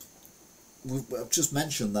 Now, I've just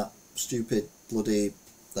mentioned that stupid bloody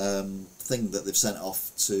thing that they've sent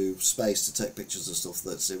off to space to take pictures of stuff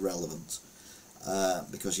that's irrelevant.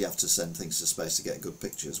 Because you have to send things to space to get good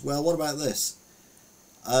pictures. Well, what about this?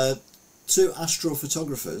 2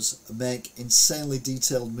 astrophotographers make insanely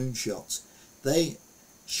detailed moonshots. They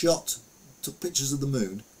took pictures of the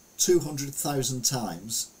moon 200,000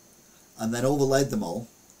 times and then overlaid them all,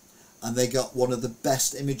 and they got one of the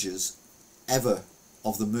best images ever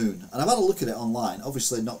of the moon. And I've had a look at it online,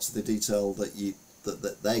 obviously not to the detail that you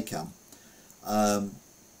that they can.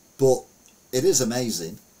 But it is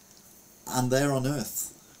amazing, and they're on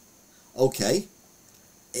Earth. Okay,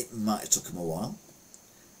 it might have took them a while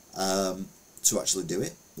to actually do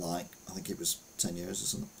it, like I think it was 10 years or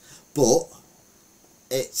something, but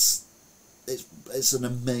it's an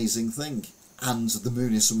amazing thing, and the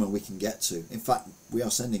moon is somewhere we can get to. In fact, we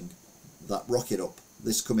are sending that rocket up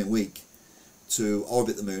this coming week to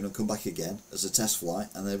orbit the moon and come back again as a test flight,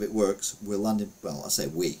 and then if it works, we're landing, well, I say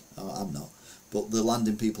we, I'm not, but they're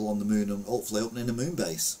landing people on the moon and hopefully opening a moon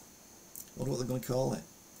base. I wonder what they're going to call it.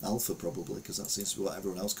 Alpha, probably, because that seems to be what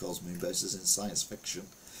everyone else calls moon bases in science fiction.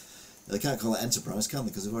 They can't call it Enterprise, can they?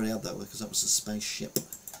 Because they've already had that one, because that was a spaceship.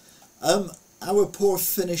 Our poor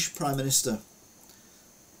Finnish Prime Minister,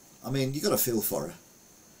 I mean, you got to feel for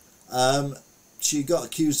her. She got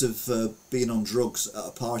accused of being on drugs at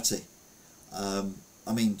a party.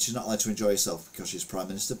 I mean, she's not allowed to enjoy herself because she's Prime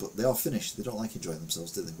Minister, but they are Finnish. They don't like enjoying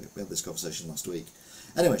themselves, do they? We had this conversation last week.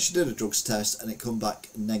 Anyway, she did a drugs test and it come back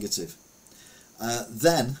negative.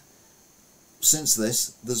 Then, since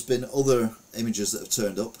this, there's been other images that have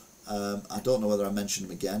turned up. I don't know whether I mentioned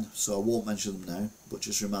them again, so I won't mention them now, but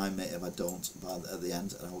just remind me if I don't at the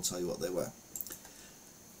end, and I will tell you what they were.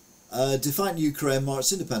 Defiant Ukraine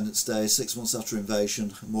marks Independence Day 6 months after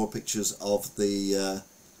invasion. More pictures of the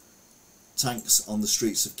tanks on the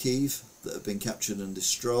streets of Kyiv that have been captured and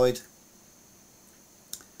destroyed.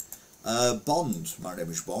 Bond, my name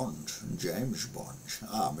is Bond, James Bond.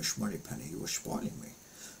 Ah, Miss Moneypenny, you were spoiling me.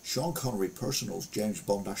 Sean Connery personals James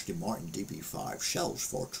Bond Aston Martin DB5 sells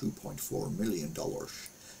for $2.4 million.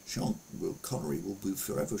 Sean Connery will be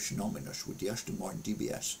forever synonymous with the Aston Martin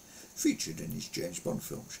DBS featured in his James Bond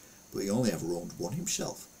films, but he only ever owned one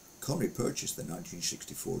himself. Connery purchased the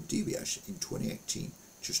 1964 DBS in 2018,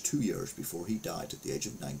 just 2 years before he died at the age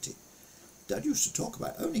of 90. Dad used to talk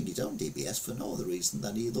about owning his own DBS for no other reason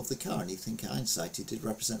than he loved the car, and he think in hindsight it did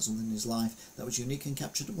represent something in his life that was unique and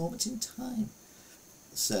captured a moment in time,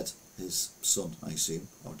 said his son, I assume,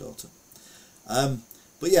 or daughter.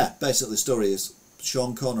 But yeah, basically the story is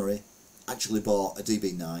Sean Connery actually bought a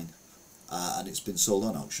DB9 and it's been sold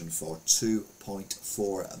on auction for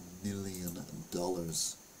 $2.4 million.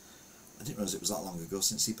 I didn't realise it was that long ago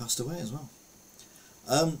since he passed away as well.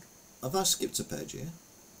 Have I skipped a page here?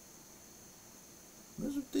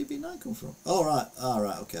 Where's the DB9 come from? Oh right,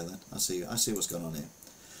 okay then. I see what's going on here.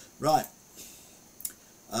 Right.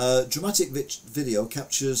 Dramatic video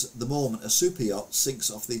captures the moment a super yacht sinks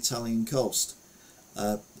off the Italian coast.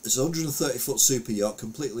 It's a 130-foot super yacht,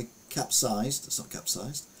 completely capsized. It's not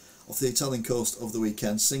capsized. Off the Italian coast over the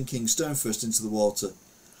weekend, sinking stern first into the water.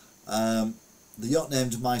 The yacht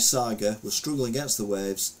named My Saga was struggling against the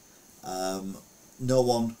waves. No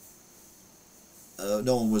one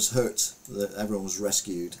was hurt. Everyone was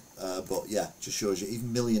rescued. But yeah, just shows you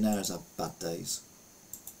even millionaires have bad days.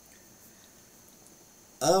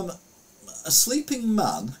 A sleeping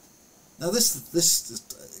man. Now this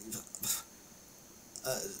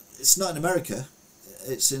it's not in America.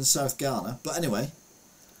 It's in South Ghana. But anyway,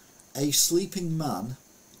 a sleeping man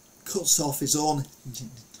cuts off his own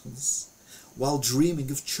genitals while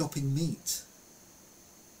dreaming of chopping meat.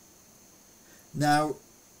 Now,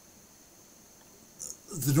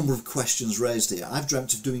 the number of questions raised here. I've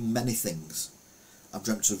dreamt of doing many things. I've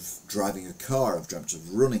dreamt of driving a car. I've dreamt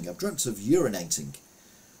of running. I've dreamt of urinating.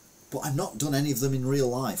 But I've not done any of them in real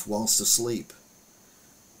life whilst asleep.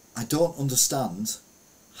 I don't understand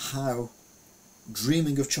how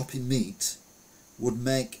dreaming of chopping meat would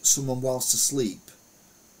make someone whilst asleep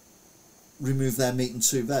remove their meat and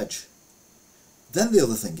 2 veg. Then the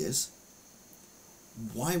other thing is,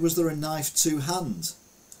 why was there a knife to hand?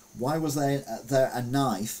 Why was there a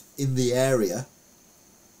knife in the area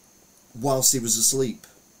whilst he was asleep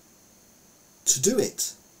to do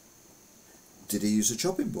it? Did he use a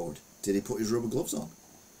chopping board? Did he put his rubber gloves on?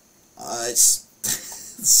 It's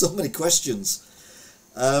so many questions.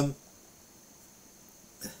 The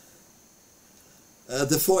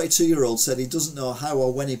 42-year-old said he doesn't know how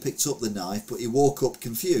or when he picked up the knife, but he woke up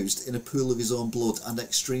confused in a pool of his own blood and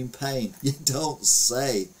extreme pain. You don't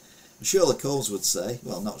say. Sherlock Holmes would say,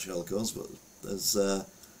 well, not Sherlock Holmes, but as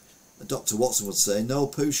Dr. Watson would say, no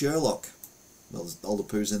poo Sherlock. Well, all the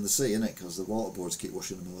poo's in the sea, isn't it? Because the waterboards keep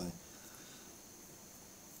washing them away.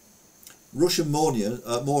 Russian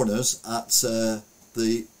mourners at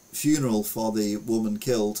the funeral for the woman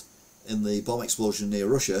killed in the bomb explosion near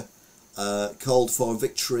Russia called for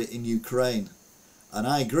victory in Ukraine. And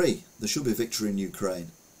I agree, there should be victory in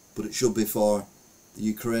Ukraine, but it should be for the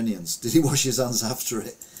Ukrainians. Did he wash his hands after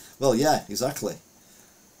it? Well, yeah, exactly.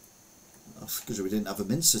 Because we didn't have a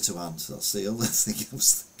mincer to hand. That's the only thing I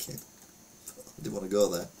was thinking. didn't want to go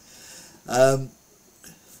there.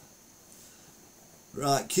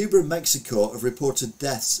 Right, Cuba and Mexico have reported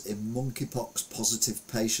deaths in monkeypox positive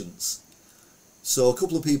patients. So a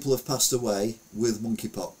couple of people have passed away with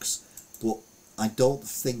monkeypox, but I don't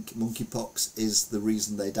think monkeypox is the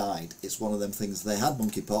reason they died. It's one of them things, they had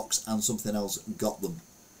monkeypox and something else got them.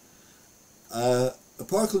 A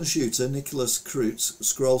Parkland shooter, Nicholas Kreutz,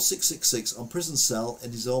 scrolled 666 on prison cell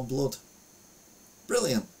in his own blood.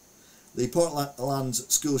 Brilliant. The Portland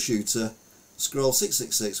school shooter scrolled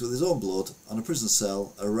 666 with his own blood on a prison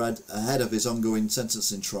cell ahead of his ongoing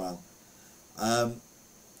sentencing trial.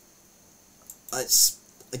 It's,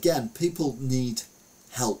 again, people need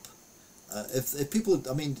help. If people,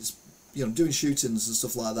 I mean, you know, doing shootings and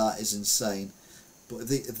stuff like that is insane. But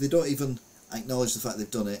if they don't even acknowledge the fact they've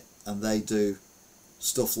done it, and they do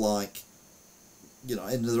stuff like, you know,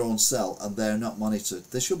 in their own cell, and they're not monitored,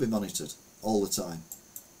 they should be monitored all the time.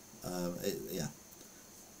 Yeah.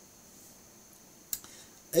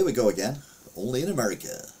 Here we go again. Only in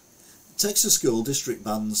America. Texas school district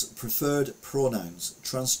bans preferred pronouns,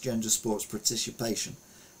 transgender sports participation.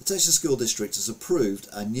 The Texas school district has approved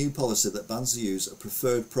a new policy that bans the use of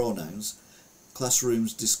preferred pronouns,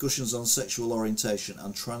 classrooms, discussions on sexual orientation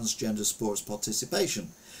and transgender sports participation.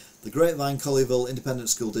 The Grapevine Colleyville Independent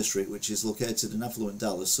School District, which is located in affluent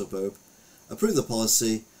Dallas suburb, approved the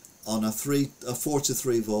policy on a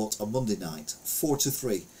 4-3 vote on Monday night.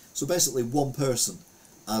 4-3. So basically one person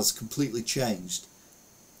has completely changed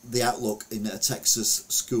the outlook in a Texas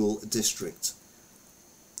school district.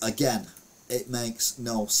 Again, it makes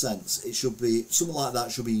no sense. It should be, something like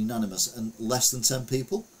that should be unanimous, and less than 10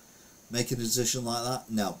 people making a decision like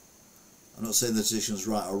that? No. I'm not saying the decision is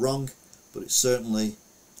right or wrong, but it's certainly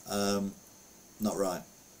not right.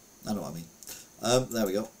 I know what I mean. There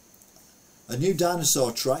we go. A new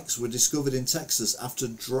dinosaur tracks were discovered in Texas after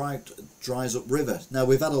dries up river. Now,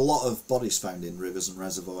 we've had a lot of bodies found in rivers and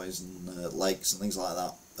reservoirs and lakes and things like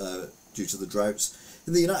that due to the droughts.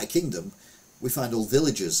 In the United Kingdom, we find old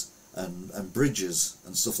villages and bridges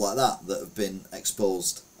and stuff like that that have been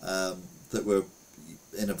exposed, that were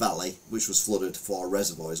in a valley which was flooded for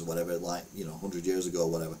reservoirs or whatever, like, you know, 100 years ago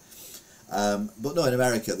or whatever. But no, in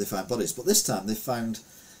America they find bodies, but this time they found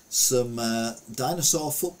some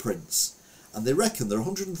dinosaur footprints, and they reckon they're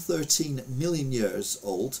 113 million years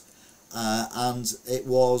old, and it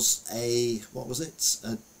was a, what was it?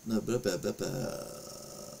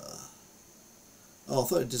 Oh, I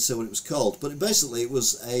thought it did say what it was called, but basically it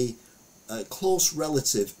was a close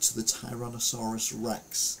relative to the Tyrannosaurus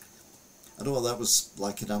Rex. I don't know if that was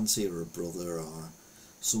like an auntie or a brother or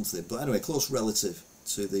something, but anyway, close relative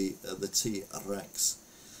to the T-Rex.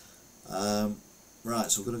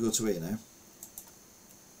 Right, so we're going to go to here now.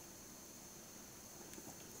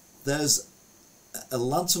 There's a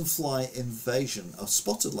lanternfly invasion, a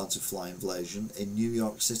spotted lanternfly invasion in New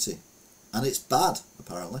York City, and it's bad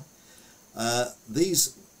apparently.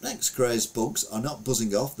 These next-crazed bugs are not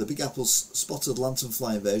buzzing off. The Big Apple's spotted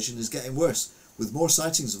lanternfly invasion is getting worse, with more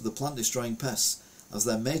sightings of the plant-destroying pests as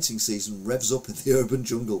their mating season revs up in the urban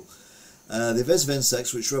jungle. The invasive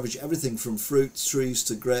insects, which ravage everything from fruit trees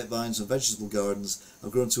to grapevines and vegetable gardens,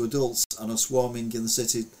 have grown to adults and are swarming in the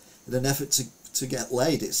city in an effort to get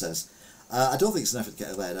laid, it says. I don't think it's an effort to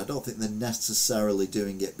get laid. I don't think they're necessarily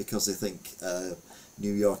doing it because they think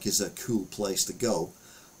New York is a cool place to go.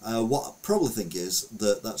 What I probably think is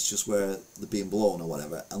that that's just where they're being blown or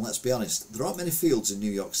whatever. And let's be honest, there aren't many fields in New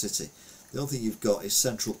York City. The only thing you've got is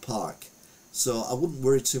Central Park. So I wouldn't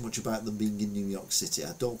worry too much about them being in New York City.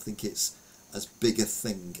 I don't think it's as big a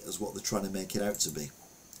thing as what they're trying to make it out to be.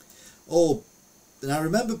 Oh, and I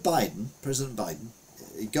remember Biden, President Biden,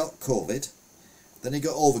 he got COVID, then he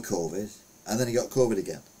got over COVID, and then he got COVID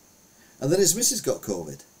again. And then his missus got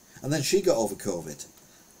COVID, and then she got over COVID,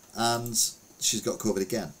 and she's got COVID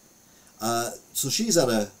again. So she's had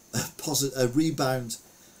a rebound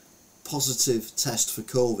positive test for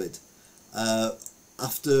COVID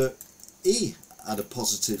after he had a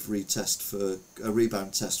positive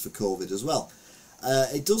rebound test for COVID as well.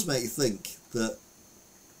 It does make you think that,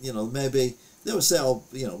 you know, maybe they would say, oh,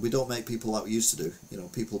 you know, we don't make people like we used to do. You know,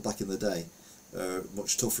 people back in the day are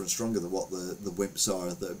much tougher and stronger than what the wimps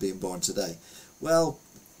are that are being born today. Well,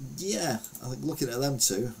 yeah, I think looking at them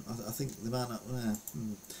two, I think they might not.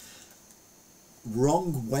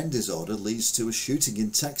 Wrong Wendy's order leads to a shooting in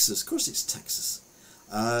Texas. Of course, it's Texas.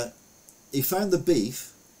 He found the beef.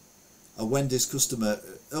 A Wendy's customer.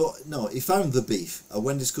 Oh no, he found the beef. A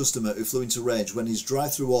Wendy's customer who flew into range when his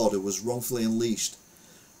drive-through order was wrongfully unleashed.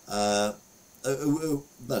 When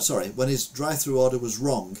his drive-through order was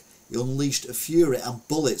wrong, he unleashed a fury and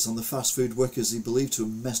bullets on the fast food workers he believed to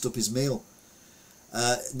have messed up his meal.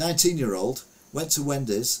 19-year-old went to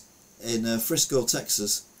Wendy's in Frisco,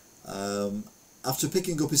 Texas. After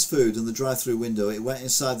picking up his food in the drive-through window, he went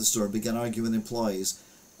inside the store and began arguing with employees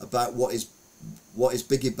about what his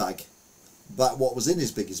biggie bag, about what was in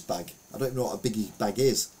his biggest bag. I don't even know what a biggie bag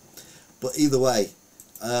is, but either way,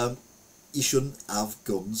 you shouldn't have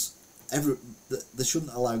guns. They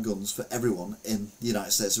shouldn't allow guns for everyone in the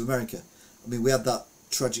United States of America. I mean, we had that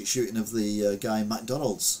tragic shooting of the guy in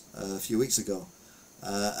McDonald's a few weeks ago,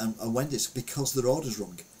 and Wendy's, because their order's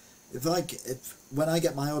wrong. When I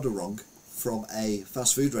get my order wrong from a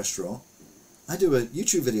fast food restaurant, I do a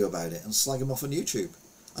YouTube video about it and slag them off on YouTube.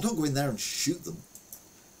 I don't go in there and shoot them.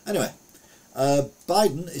 Anyway,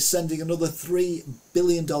 Biden is sending another $3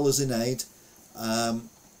 billion in aid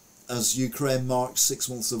as Ukraine marks 6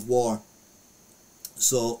 months of war.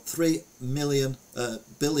 So $3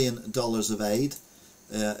 billion of aid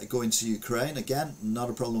going to Ukraine. Again, not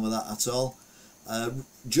a problem with that at all.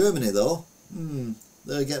 Germany, though,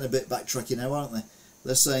 they're getting a bit backtracking now, aren't they?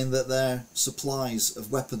 They're saying that their supplies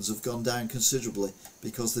of weapons have gone down considerably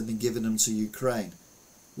because they've been giving them to Ukraine.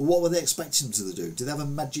 Well, what were they expecting them to do? Do they have a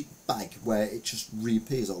magic bag where it just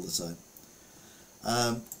reappears all the time?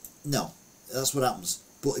 No, that's what happens.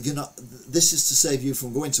 But this is to save you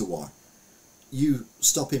from going to war. You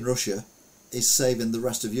stopping Russia is saving the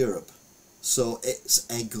rest of Europe. So it's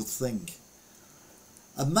a good thing.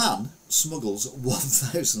 A man smuggles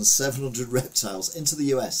 1,700 reptiles into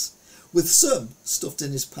the US, with some stuffed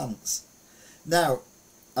in his pants. Now,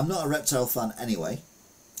 I'm not a reptile fan anyway,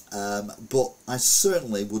 but I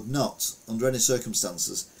certainly would not, under any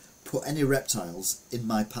circumstances, put any reptiles in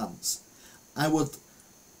my pants. I would,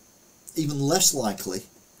 even less likely,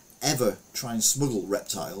 ever try and smuggle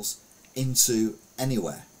reptiles into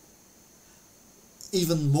anywhere.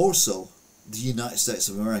 Even more so, the United States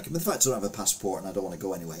of America. I mean, the fact I don't have a passport and I don't want to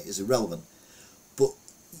go anyway is irrelevant. But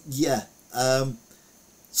yeah,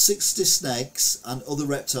 60 snakes and other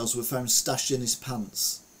reptiles were found stashed in his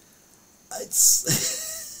pants.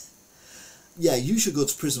 It's yeah, you should go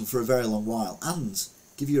to prison for a very long while and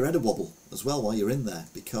give your head a wobble as well while you're in there,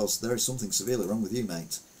 because there is something severely wrong with you,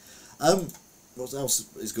 mate. What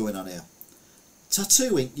else is going on here?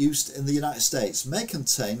 Tattoo ink used in the United States may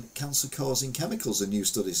contain cancer-causing chemicals, a new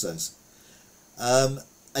study says.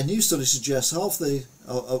 A new study suggests almost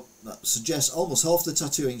half the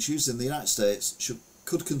tattoo inks used in the United States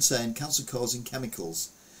could contain cancer-causing chemicals.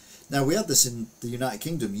 Now, we had this in the United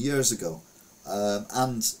Kingdom years ago,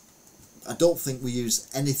 and I don't think we use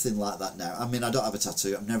anything like that now. I mean, I don't have a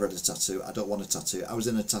tattoo. I've never had a tattoo. I don't want a tattoo. I was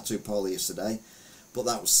in a tattoo parlour yesterday, but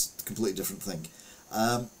that was a completely different thing.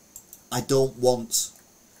 I don't want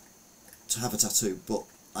to have a tattoo, but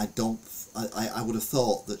I would have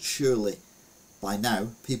thought that surely by now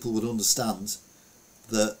people would understand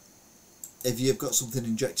that if you've got something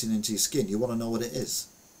injected into your skin, you want to know what it is.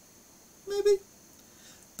 Maybe.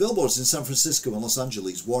 Billboards in San Francisco and Los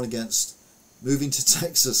Angeles warn against moving to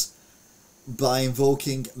Texas by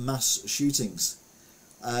invoking mass shootings.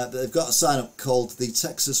 They've got a sign up called "The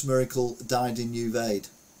Texas Miracle Died in Uvalde."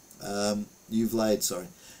 Sorry.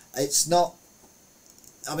 It's not.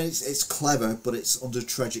 I mean, it's clever, but it's under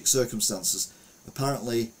tragic circumstances.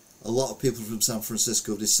 Apparently, a lot of people from San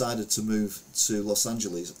Francisco have decided to move to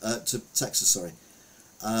to Texas. Sorry,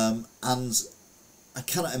 and I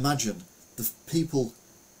cannot imagine the people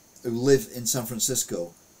who live in San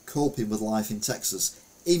Francisco coping with life in Texas,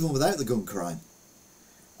 even without the gun crime.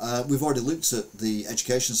 We've already looked at the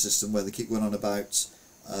education system where they keep going on about,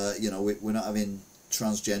 we're not having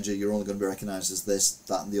transgender, you're only going to be recognised as this,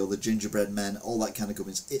 that and the other, gingerbread men, all that kind of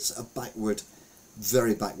gubbins. It's a backward,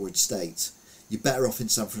 very backward state. You're better off in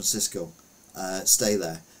San Francisco, stay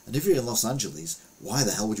there. And if you're in Los Angeles, why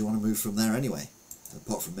the hell would you want to move from there anyway?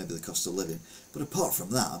 Apart from maybe the cost of living. But apart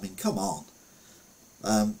from that, I mean, come on.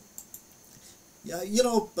 Yeah,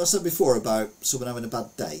 I said before about someone having a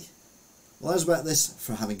bad day. Well, how's about this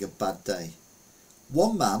for having a bad day?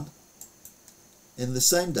 One man, in the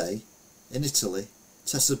same day, in Italy,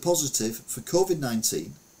 tested positive for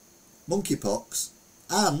COVID-19, monkeypox,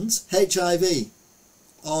 and HIV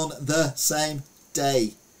on the same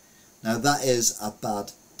day. Now that is a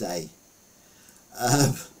bad day.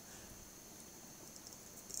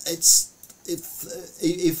 He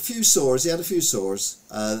had a few sores. When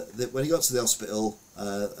he got to the hospital,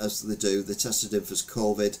 as they do, they tested him for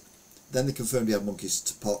COVID. Then they confirmed he had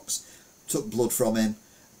monkeypox, took blood from him,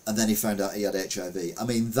 and then he found out he had HIV. I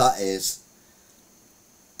mean, that is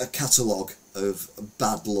a catalogue of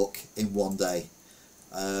bad luck in one day.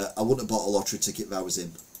 I wouldn't have bought a lottery ticket if I was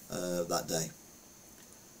him that day.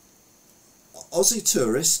 Aussie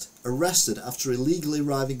tourist arrested after illegally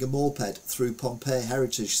riding a moped through Pompeii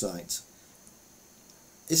heritage site.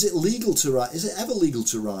 Is it legal to ride? Is it ever legal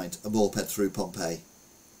to ride a moped through Pompeii?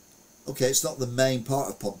 Okay, it's not the main part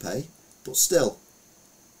of Pompeii, but still.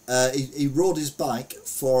 He rode his bike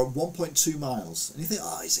for 1.2 miles. And you think,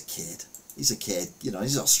 oh, he's a kid. He's a kid. You know,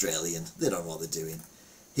 he's Australian. They don't know what they're doing.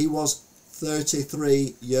 He was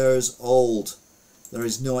 33 years old. There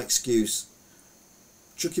is no excuse.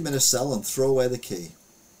 Chuck him in a cell and throw away the key.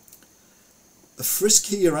 A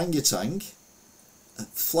frisky orangutan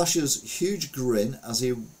flashes huge grin as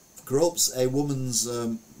he gropes a woman's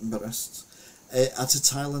breasts at a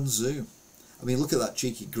Thailand zoo. I mean, look at that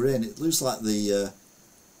cheeky grin. It looks like the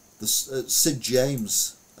Sid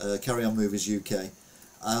James Carry On Movies UK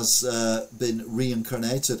has been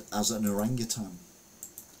reincarnated as an orangutan.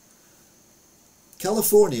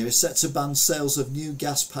 California is set to ban sales of new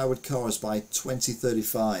gas-powered cars by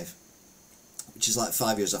 2035, which is like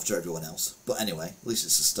 5 years after everyone else. But anyway, at least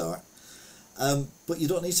it's a start. But you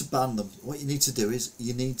don't need to ban them. What you need to do is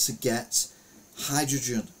you need to get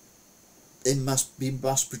hydrogen being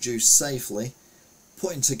mass-produced safely,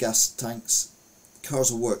 put into gas tanks.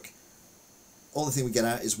 Cars will work. Only thing we get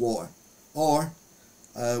out is water. Or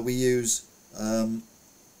we use...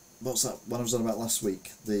 what's that one I was on about last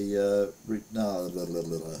week? The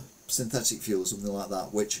synthetic fuel or something like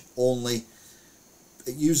that, which only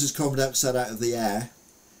it uses carbon dioxide out of the air,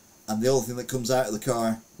 and the only thing that comes out of the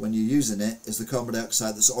car when you're using it is the carbon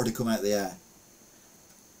dioxide that's already come out of the air.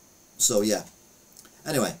 So yeah.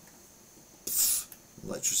 Anyway,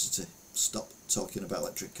 electricity. Stop talking about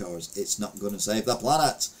electric cars. It's not going to save the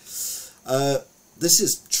planet. This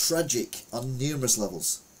is tragic on numerous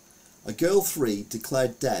levels. A girl 3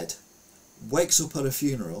 declared dead, wakes up at a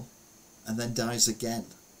funeral, and then dies again.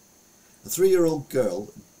 A 3-year-old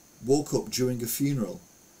girl woke up during a funeral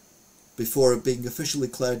before being officially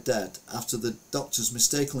declared dead after the doctors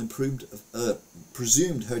mistakenly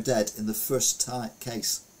presumed her dead in the first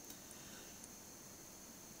case.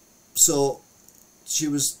 So she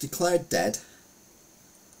was declared dead.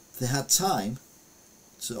 They had time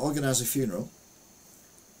to organise a funeral,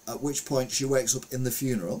 at which point she wakes up in the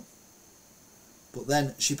funeral. But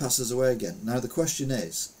then she passes away again. Now the question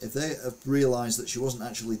is, if they have realised that she wasn't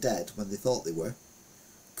actually dead when they thought they were,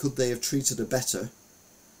 could they have treated her better,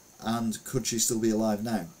 and could she still be alive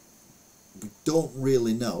now? We don't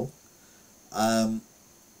really know,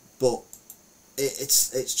 but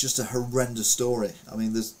it's just a horrendous story. I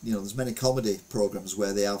mean, there's many comedy programmes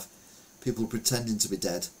where they have people pretending to be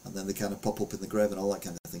dead and then they kind of pop up in the grave and all that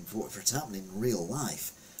kind of thing. But if it's happening in real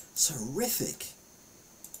life, it's horrific.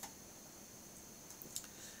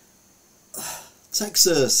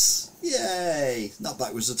 Texas, yay, not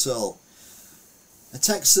backwards at all. A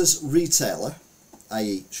Texas retailer,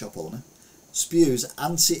 i.e. shop owner, spews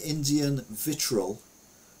anti-Indian vitriol,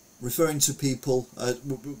 referring to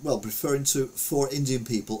 4 Indian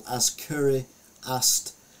people as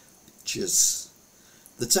curry-assed bitches.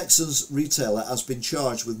 The Texas retailer has been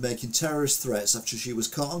charged with making terrorist threats after she was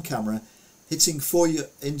caught on camera hitting 4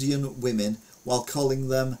 Indian women while calling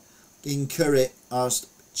them curry-assed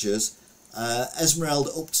bitches. Esmeralda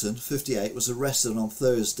Upton, 58, was arrested on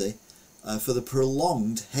Thursday for the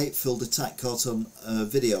prolonged hate-filled attack caught on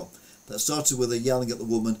video that started with her yelling at the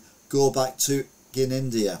woman, "Go back to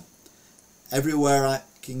India. Everywhere I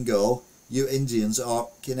can go, you Indians are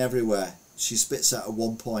everywhere," she spits out at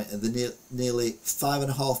one point in the nearly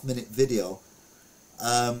 5.5-minute video.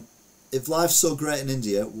 If life's so great in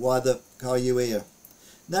India, why the fuck are you here?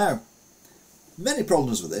 Now, many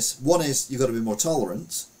problems with this. One is you've got to be more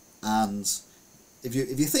tolerant, and if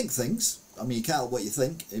you think things, I mean, you can't help what you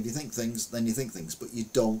think. If you think things, then you think things, but you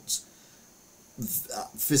don't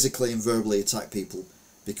physically and verbally attack people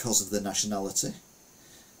because of their nationality.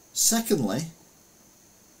 Secondly,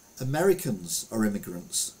 Americans are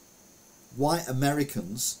immigrants. White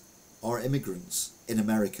Americans are immigrants in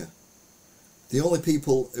America. The only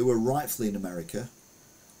people who are rightfully in America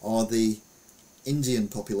are the Indian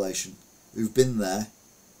population who've been there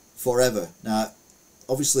forever. Now,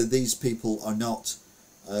 obviously these people are not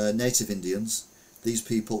native Indians. These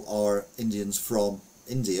people are Indians from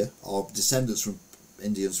India, or descendants from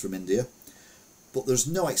Indians from India. But there's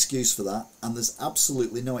no excuse for that, and there's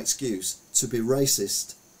absolutely no excuse to be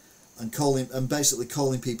racist and basically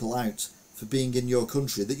calling people out for being in your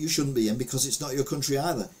country that you shouldn't be in, because it's not your country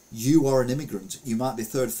either. You are an immigrant. You might be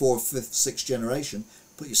 3rd, 4th, 5th, 6th generation,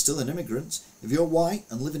 but you're still an immigrant. If you're white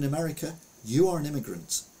and live in America, you are an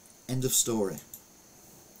immigrant. End of story.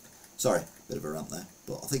 Sorry, bit of a rant there,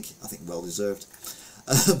 but I think well deserved.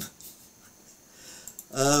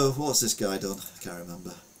 What's this guy done? I can't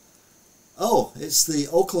remember. Oh, it's the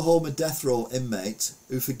Oklahoma death row inmate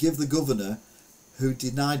who forgave the governor who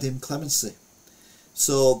denied him clemency.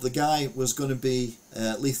 So the guy was going to be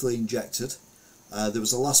lethally injected. There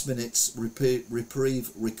was a last-minute reprieve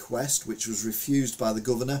request, which was refused by the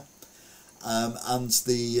governor, and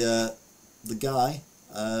the guy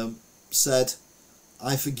said,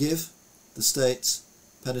 "I forgive the state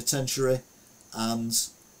penitentiary and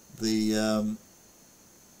the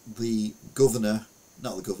governor,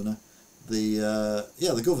 not the governor,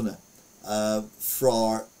 the governor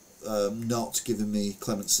for not giving me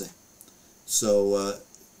clemency." So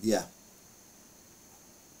yeah.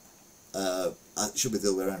 It should be the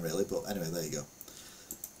other way around really, but anyway, there you go.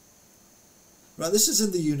 Right, this is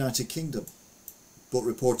in the United Kingdom, but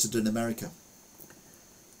reported in America.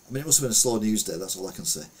 I mean, it must have been a slow news day, that's all I can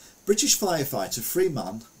say. British firefighter free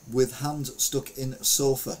man with hand stuck in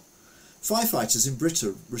sofa. Firefighters in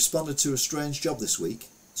Britain responded to a strange job this week.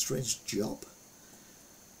 Strange job?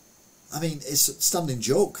 I mean, it's a standing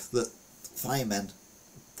joke that firemen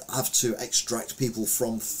have to extract people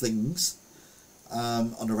from things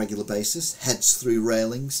on a regular basis. Heads through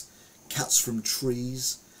railings, cats from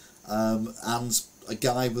trees, and a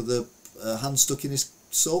guy with a hand stuck in his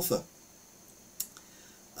sofa.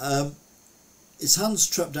 His hands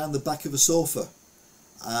trapped down the back of a sofa,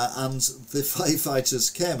 and the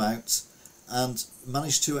firefighters came out and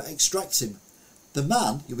managed to extract him. The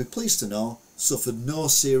man, you'll be pleased to know, suffered no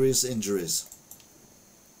serious injuries.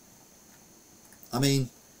 I mean,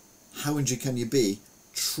 how injured can you be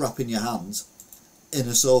trapping your hands in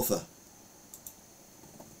a sofa?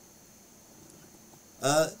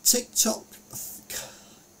 TikTok,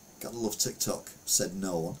 gotta love TikTok, said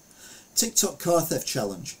no one. TikTok car theft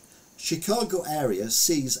challenge. Chicago area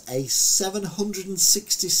sees a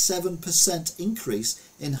 767% increase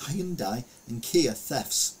in Hyundai and Kia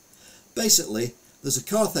thefts. Basically, there's a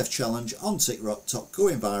car theft challenge on TikTok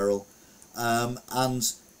going viral,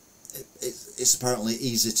 and it's apparently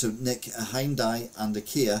easy to nick a Hyundai and a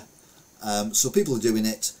Kia, so people are doing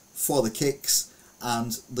it for the kicks,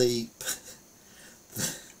 and the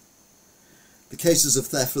cases of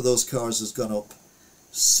theft for those cars has gone up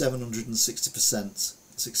 760%,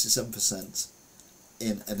 67%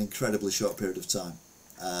 in an incredibly short period of time.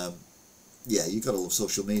 Yeah, you've got to love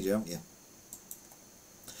social media, haven't you?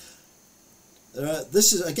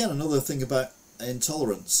 This is again another thing about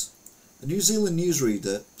intolerance. A New Zealand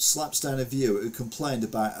newsreader slaps down a viewer who complained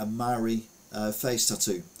about a Maori face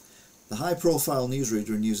tattoo. The high-profile newsreader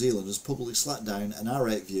in New Zealand has publicly slapped down an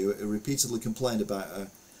R8 viewer who repeatedly complained about a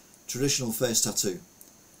traditional face tattoo.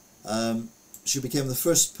 She became the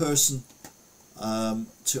first person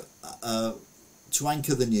to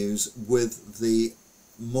anchor the news with the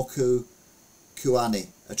Ukriane,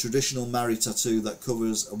 a traditional Maori tattoo that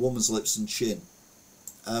covers a woman's lips and chin.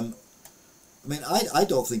 I mean, I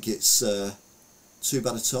don't think it's too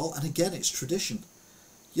bad at all. And again, it's tradition.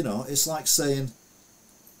 You know, it's like saying,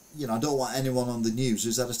 you know, I don't want anyone on the news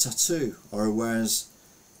who's had a tattoo or who wears,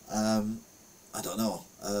 I don't know,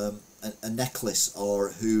 a necklace,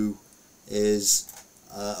 or who is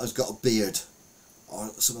has got a beard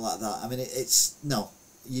or something like that. I mean, it's no,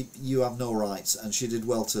 you have no rights. And she did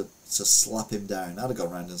well to slap him down. I'd have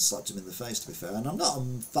gone round and slapped him in the face, to be fair. And I'm not a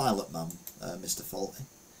violent man, Mr. Faulty,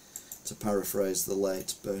 to paraphrase the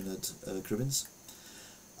late Bernard Cribbins.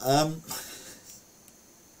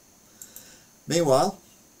 Meanwhile,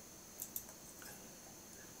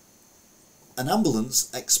 an ambulance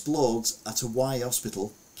explodes at a Y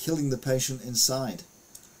hospital, killing the patient inside.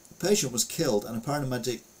 The patient was killed and a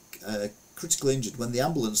paramedic critically injured when the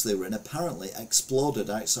ambulance they were in apparently exploded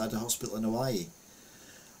outside a hospital in Hawaii.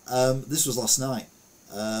 This was last night.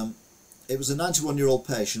 It was a 91-year-old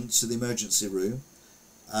patient to the emergency room.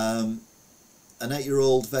 An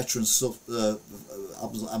 8-year-old veteran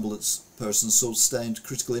ambulance person sustained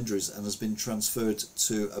critical injuries and has been transferred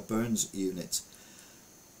to a burns unit.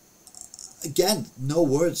 Again, no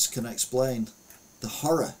words can explain the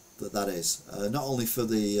horror that is. Not only for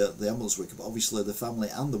the ambulance worker, but obviously the family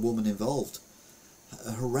and the woman involved.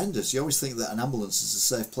 Horrendous. You always think that an ambulance is a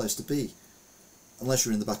safe place to be, unless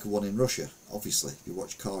you're in the back of one in Russia. Obviously, if you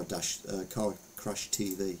watch car crash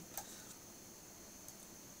TV.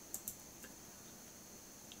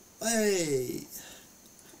 Hey!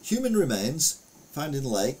 Human remains found in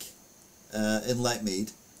Lake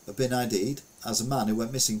Mead have been ID'd as a man who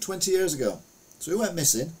went missing 20 years ago. So he went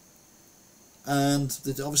missing, and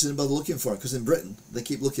they obviously didn't bother looking for him, because in Britain they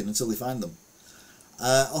keep looking until they find them.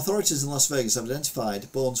 Authorities in Las Vegas have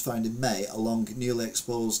identified bones found in May along newly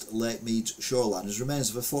exposed Lake Mead shoreline as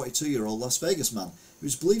remains of a 42-year-old Las Vegas man who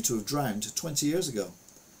is believed to have drowned 20 years ago.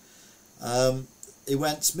 he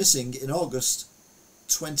went missing in August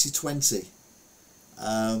 2020.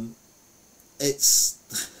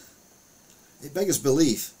 It beggars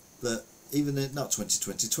belief that even in, not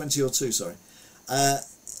 2020, 2002, sorry.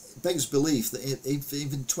 It beggars belief that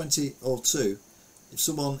even 2002, if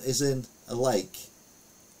someone is in a lake,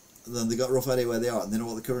 then they got a rough idea where they are and they know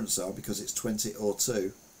what the currents are because it's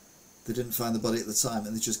 2002. They didn't find the body at the time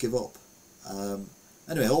and they just give up.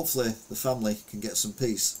 Anyway, hopefully the family can get some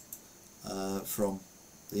peace from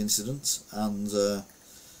the incident, and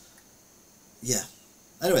yeah.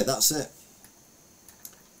 Anyway, that's it.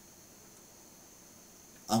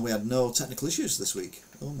 And we had no technical issues this week.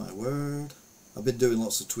 Oh my word. I've been doing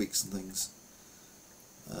lots of tweaks and things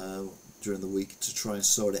during the week to try and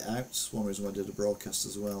sort it out. One reason why I did a broadcast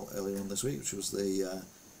as well earlier on this week, which was the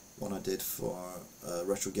one I did for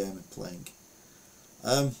retro gaming playing.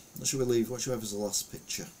 What should we leave? What should we have as the last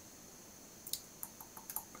picture?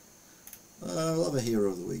 We'll have a hero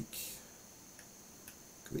of the week.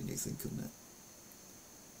 Could be a new thing, couldn't it?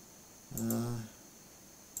 We'll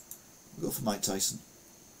go for Mike Tyson.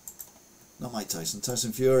 Not Mike Tyson,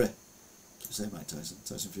 Tyson Fury. I keep saying Mike Tyson,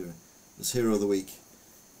 Tyson Fury. As hero of the week.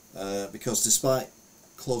 Because despite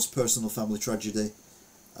close personal family tragedy,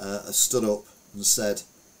 has stood up and said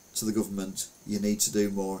to the government, you need to do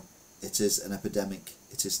more. It is an epidemic.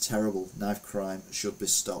 It is terrible. Knife crime should be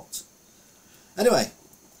stopped. Anyway,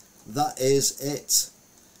 that is it.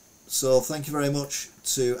 So thank you very much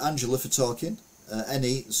to Angela for talking.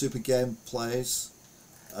 Any Super Game players.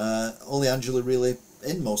 Only Angela really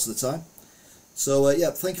in most of the time. So yeah,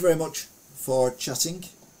 thank you very much for chatting.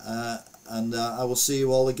 And I will see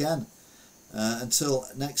you all again. Until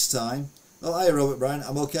next time. Oh, hi Robert Brown.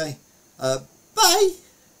 I'm okay. Bye!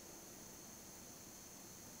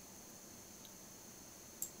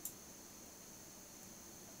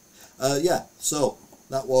 Yeah, so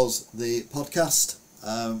that was the podcast.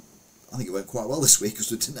 I think it went quite well this week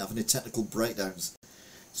because we didn't have any technical breakdowns.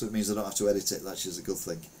 So it means I don't have to edit it, that's just a good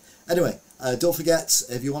thing. Anyway, don't forget,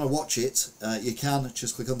 if you want to watch it, you can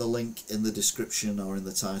just click on the link in the description or in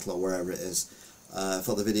the title or wherever it is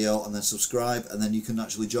for the video, and then subscribe, and then you can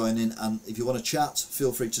actually join in. And if you want to chat,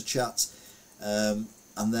 feel free to chat, and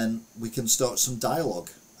then we can start some dialogue,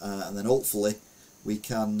 and then hopefully we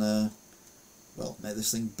can well, make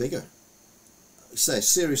this thing bigger. Say,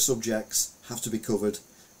 serious subjects have to be covered,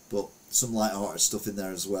 but some light-hearted stuff in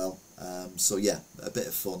there as well. So yeah, a bit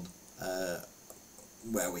of fun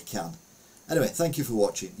where we can. Anyway, thank you for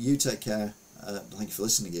watching. You take care. Thank you for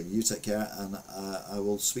listening again. You take care, and I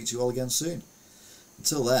will speak to you all again soon.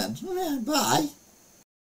 Until then, bye.